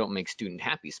don't make student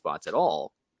happy spots at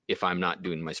all if I'm not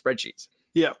doing my spreadsheets.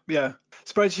 Yeah.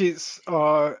 Spreadsheets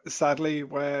are sadly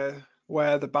where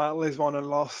the battle is won and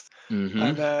lost.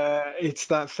 And it's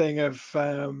that thing of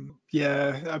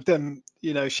I've done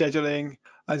scheduling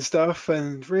and stuff,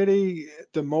 and really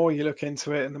the more you look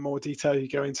into it and the more detail you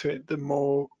go into it, the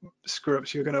more screw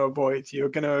ups you're going to avoid. You're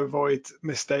going to avoid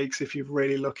mistakes if you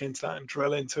really look into that and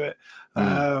drill into it.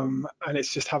 And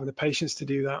it's just having the patience to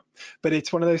do that. But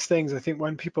it's one of those things, I think,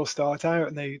 when people start out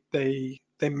and they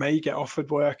may get offered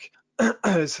work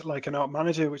as like an art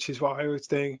manager, which is what I was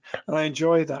doing, and I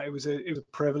enjoyed that. It was a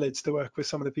privilege to work with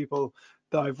some of the people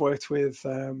that I've worked with,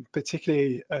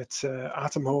 particularly at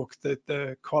Atomhawk.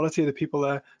 The quality of the people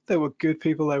there, they were good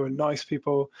people, they were nice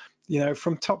people,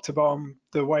 from top to bottom,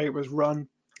 the way it was run.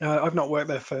 I've not worked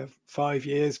there for 5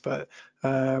 years, but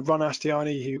Ron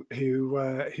Ashtiani,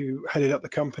 who headed up the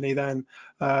company then,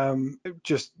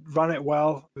 just ran it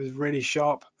well. It was really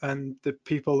sharp, and the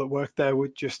people that worked there were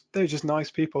just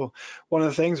nice people. One of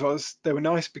the things was they were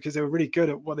nice because they were really good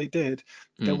at what they did.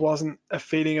 There wasn't a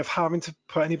feeling of having to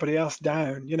put anybody else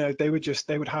down. They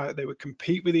would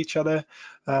compete with each other.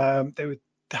 They would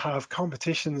have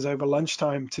competitions over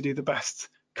lunchtime to do the best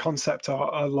concept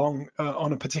art along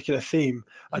on a particular theme,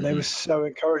 and they were so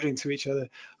encouraging to each other,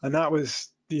 and that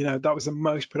was the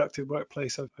most productive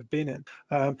workplace I've been in.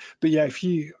 But yeah, if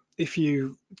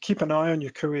you keep an eye on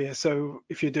your career, so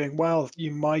if you're doing well,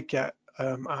 you might get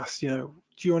asked, do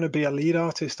you want to be a lead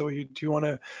artist, or do you want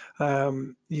to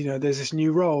there's this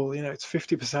new role, it's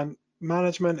 50%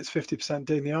 management, it's 50%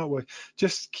 doing the artwork.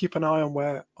 Just keep an eye on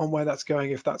where that's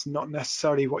going if that's not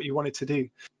necessarily what you wanted to do.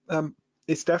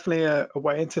 It's definitely a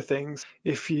way into things.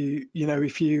 I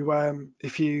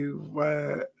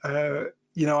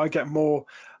get more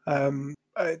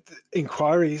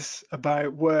inquiries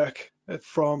about work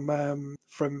from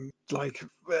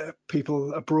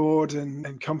people abroad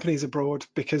and companies abroad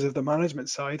because of the management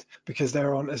side, because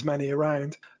there aren't as many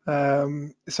around.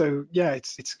 So yeah,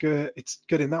 it's good. It's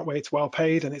good in that way. It's well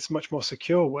paid and it's much more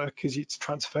secure work because it's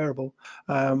transferable.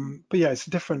 But yeah, it's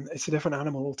a different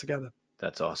animal altogether.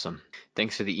 That's awesome.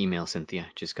 Thanks for the email, Cynthia.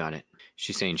 Just got it.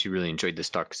 She's saying she really enjoyed this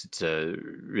talk because it's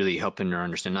really helping her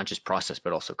understand not just process,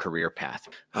 but also career path.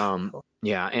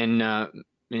 Yeah. And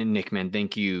Nick, man,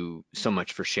 thank you so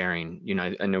much for sharing.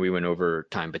 I know we went over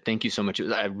time, but thank you so much.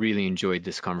 I really enjoyed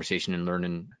this conversation and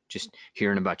learning, just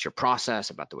hearing about your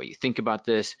process, about the way you think about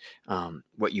this,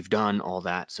 what you've done, all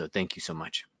that. So thank you so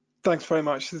much. Thanks very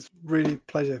much. It's really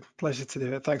pleasure to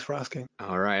do it. Thanks for asking.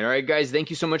 All right, guys. Thank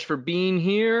you so much for being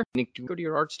here. Nick, do you go to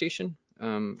your art station?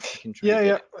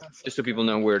 Yeah. Just so people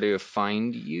know where to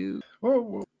find you.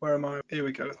 Whoa, where am I? Here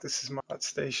we go. This is my art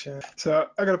station. So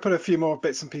I got to put a few more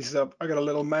bits and pieces up. I got a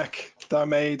little mech that I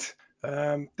made.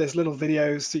 There's little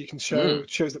videos that you can show.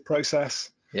 Shows the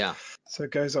process. Yeah. So it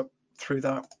goes up through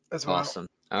that as well. Awesome.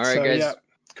 All right, guys. Yeah,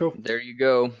 cool. There you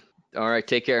go. All right.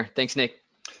 Take care. Thanks, Nick.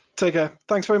 Take care.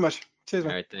 Thanks very much. Cheers,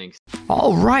 man. All right, thanks.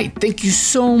 All right. Thank you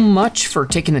so much for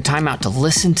taking the time out to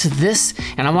listen to this.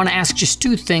 And I want to ask just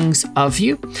 2 things of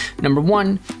you. Number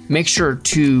 1, make sure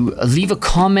to leave a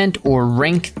comment or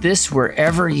rank this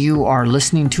wherever you are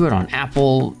listening to it on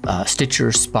Apple,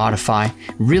 Stitcher, Spotify.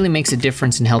 It really makes a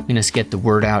difference in helping us get the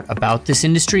word out about this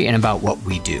industry and about what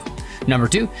we do. Number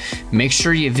 2, make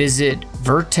sure you visit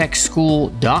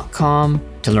vertexschool.com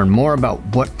to learn more about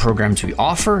what programs we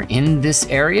offer in this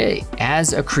area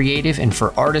as a creative and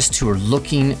for artists who are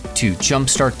looking to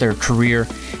jumpstart their career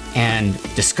and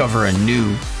discover a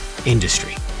new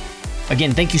industry.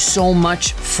 Again, thank you so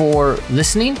much for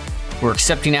listening. We're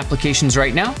accepting applications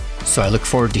right now, so I look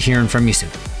forward to hearing from you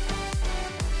soon.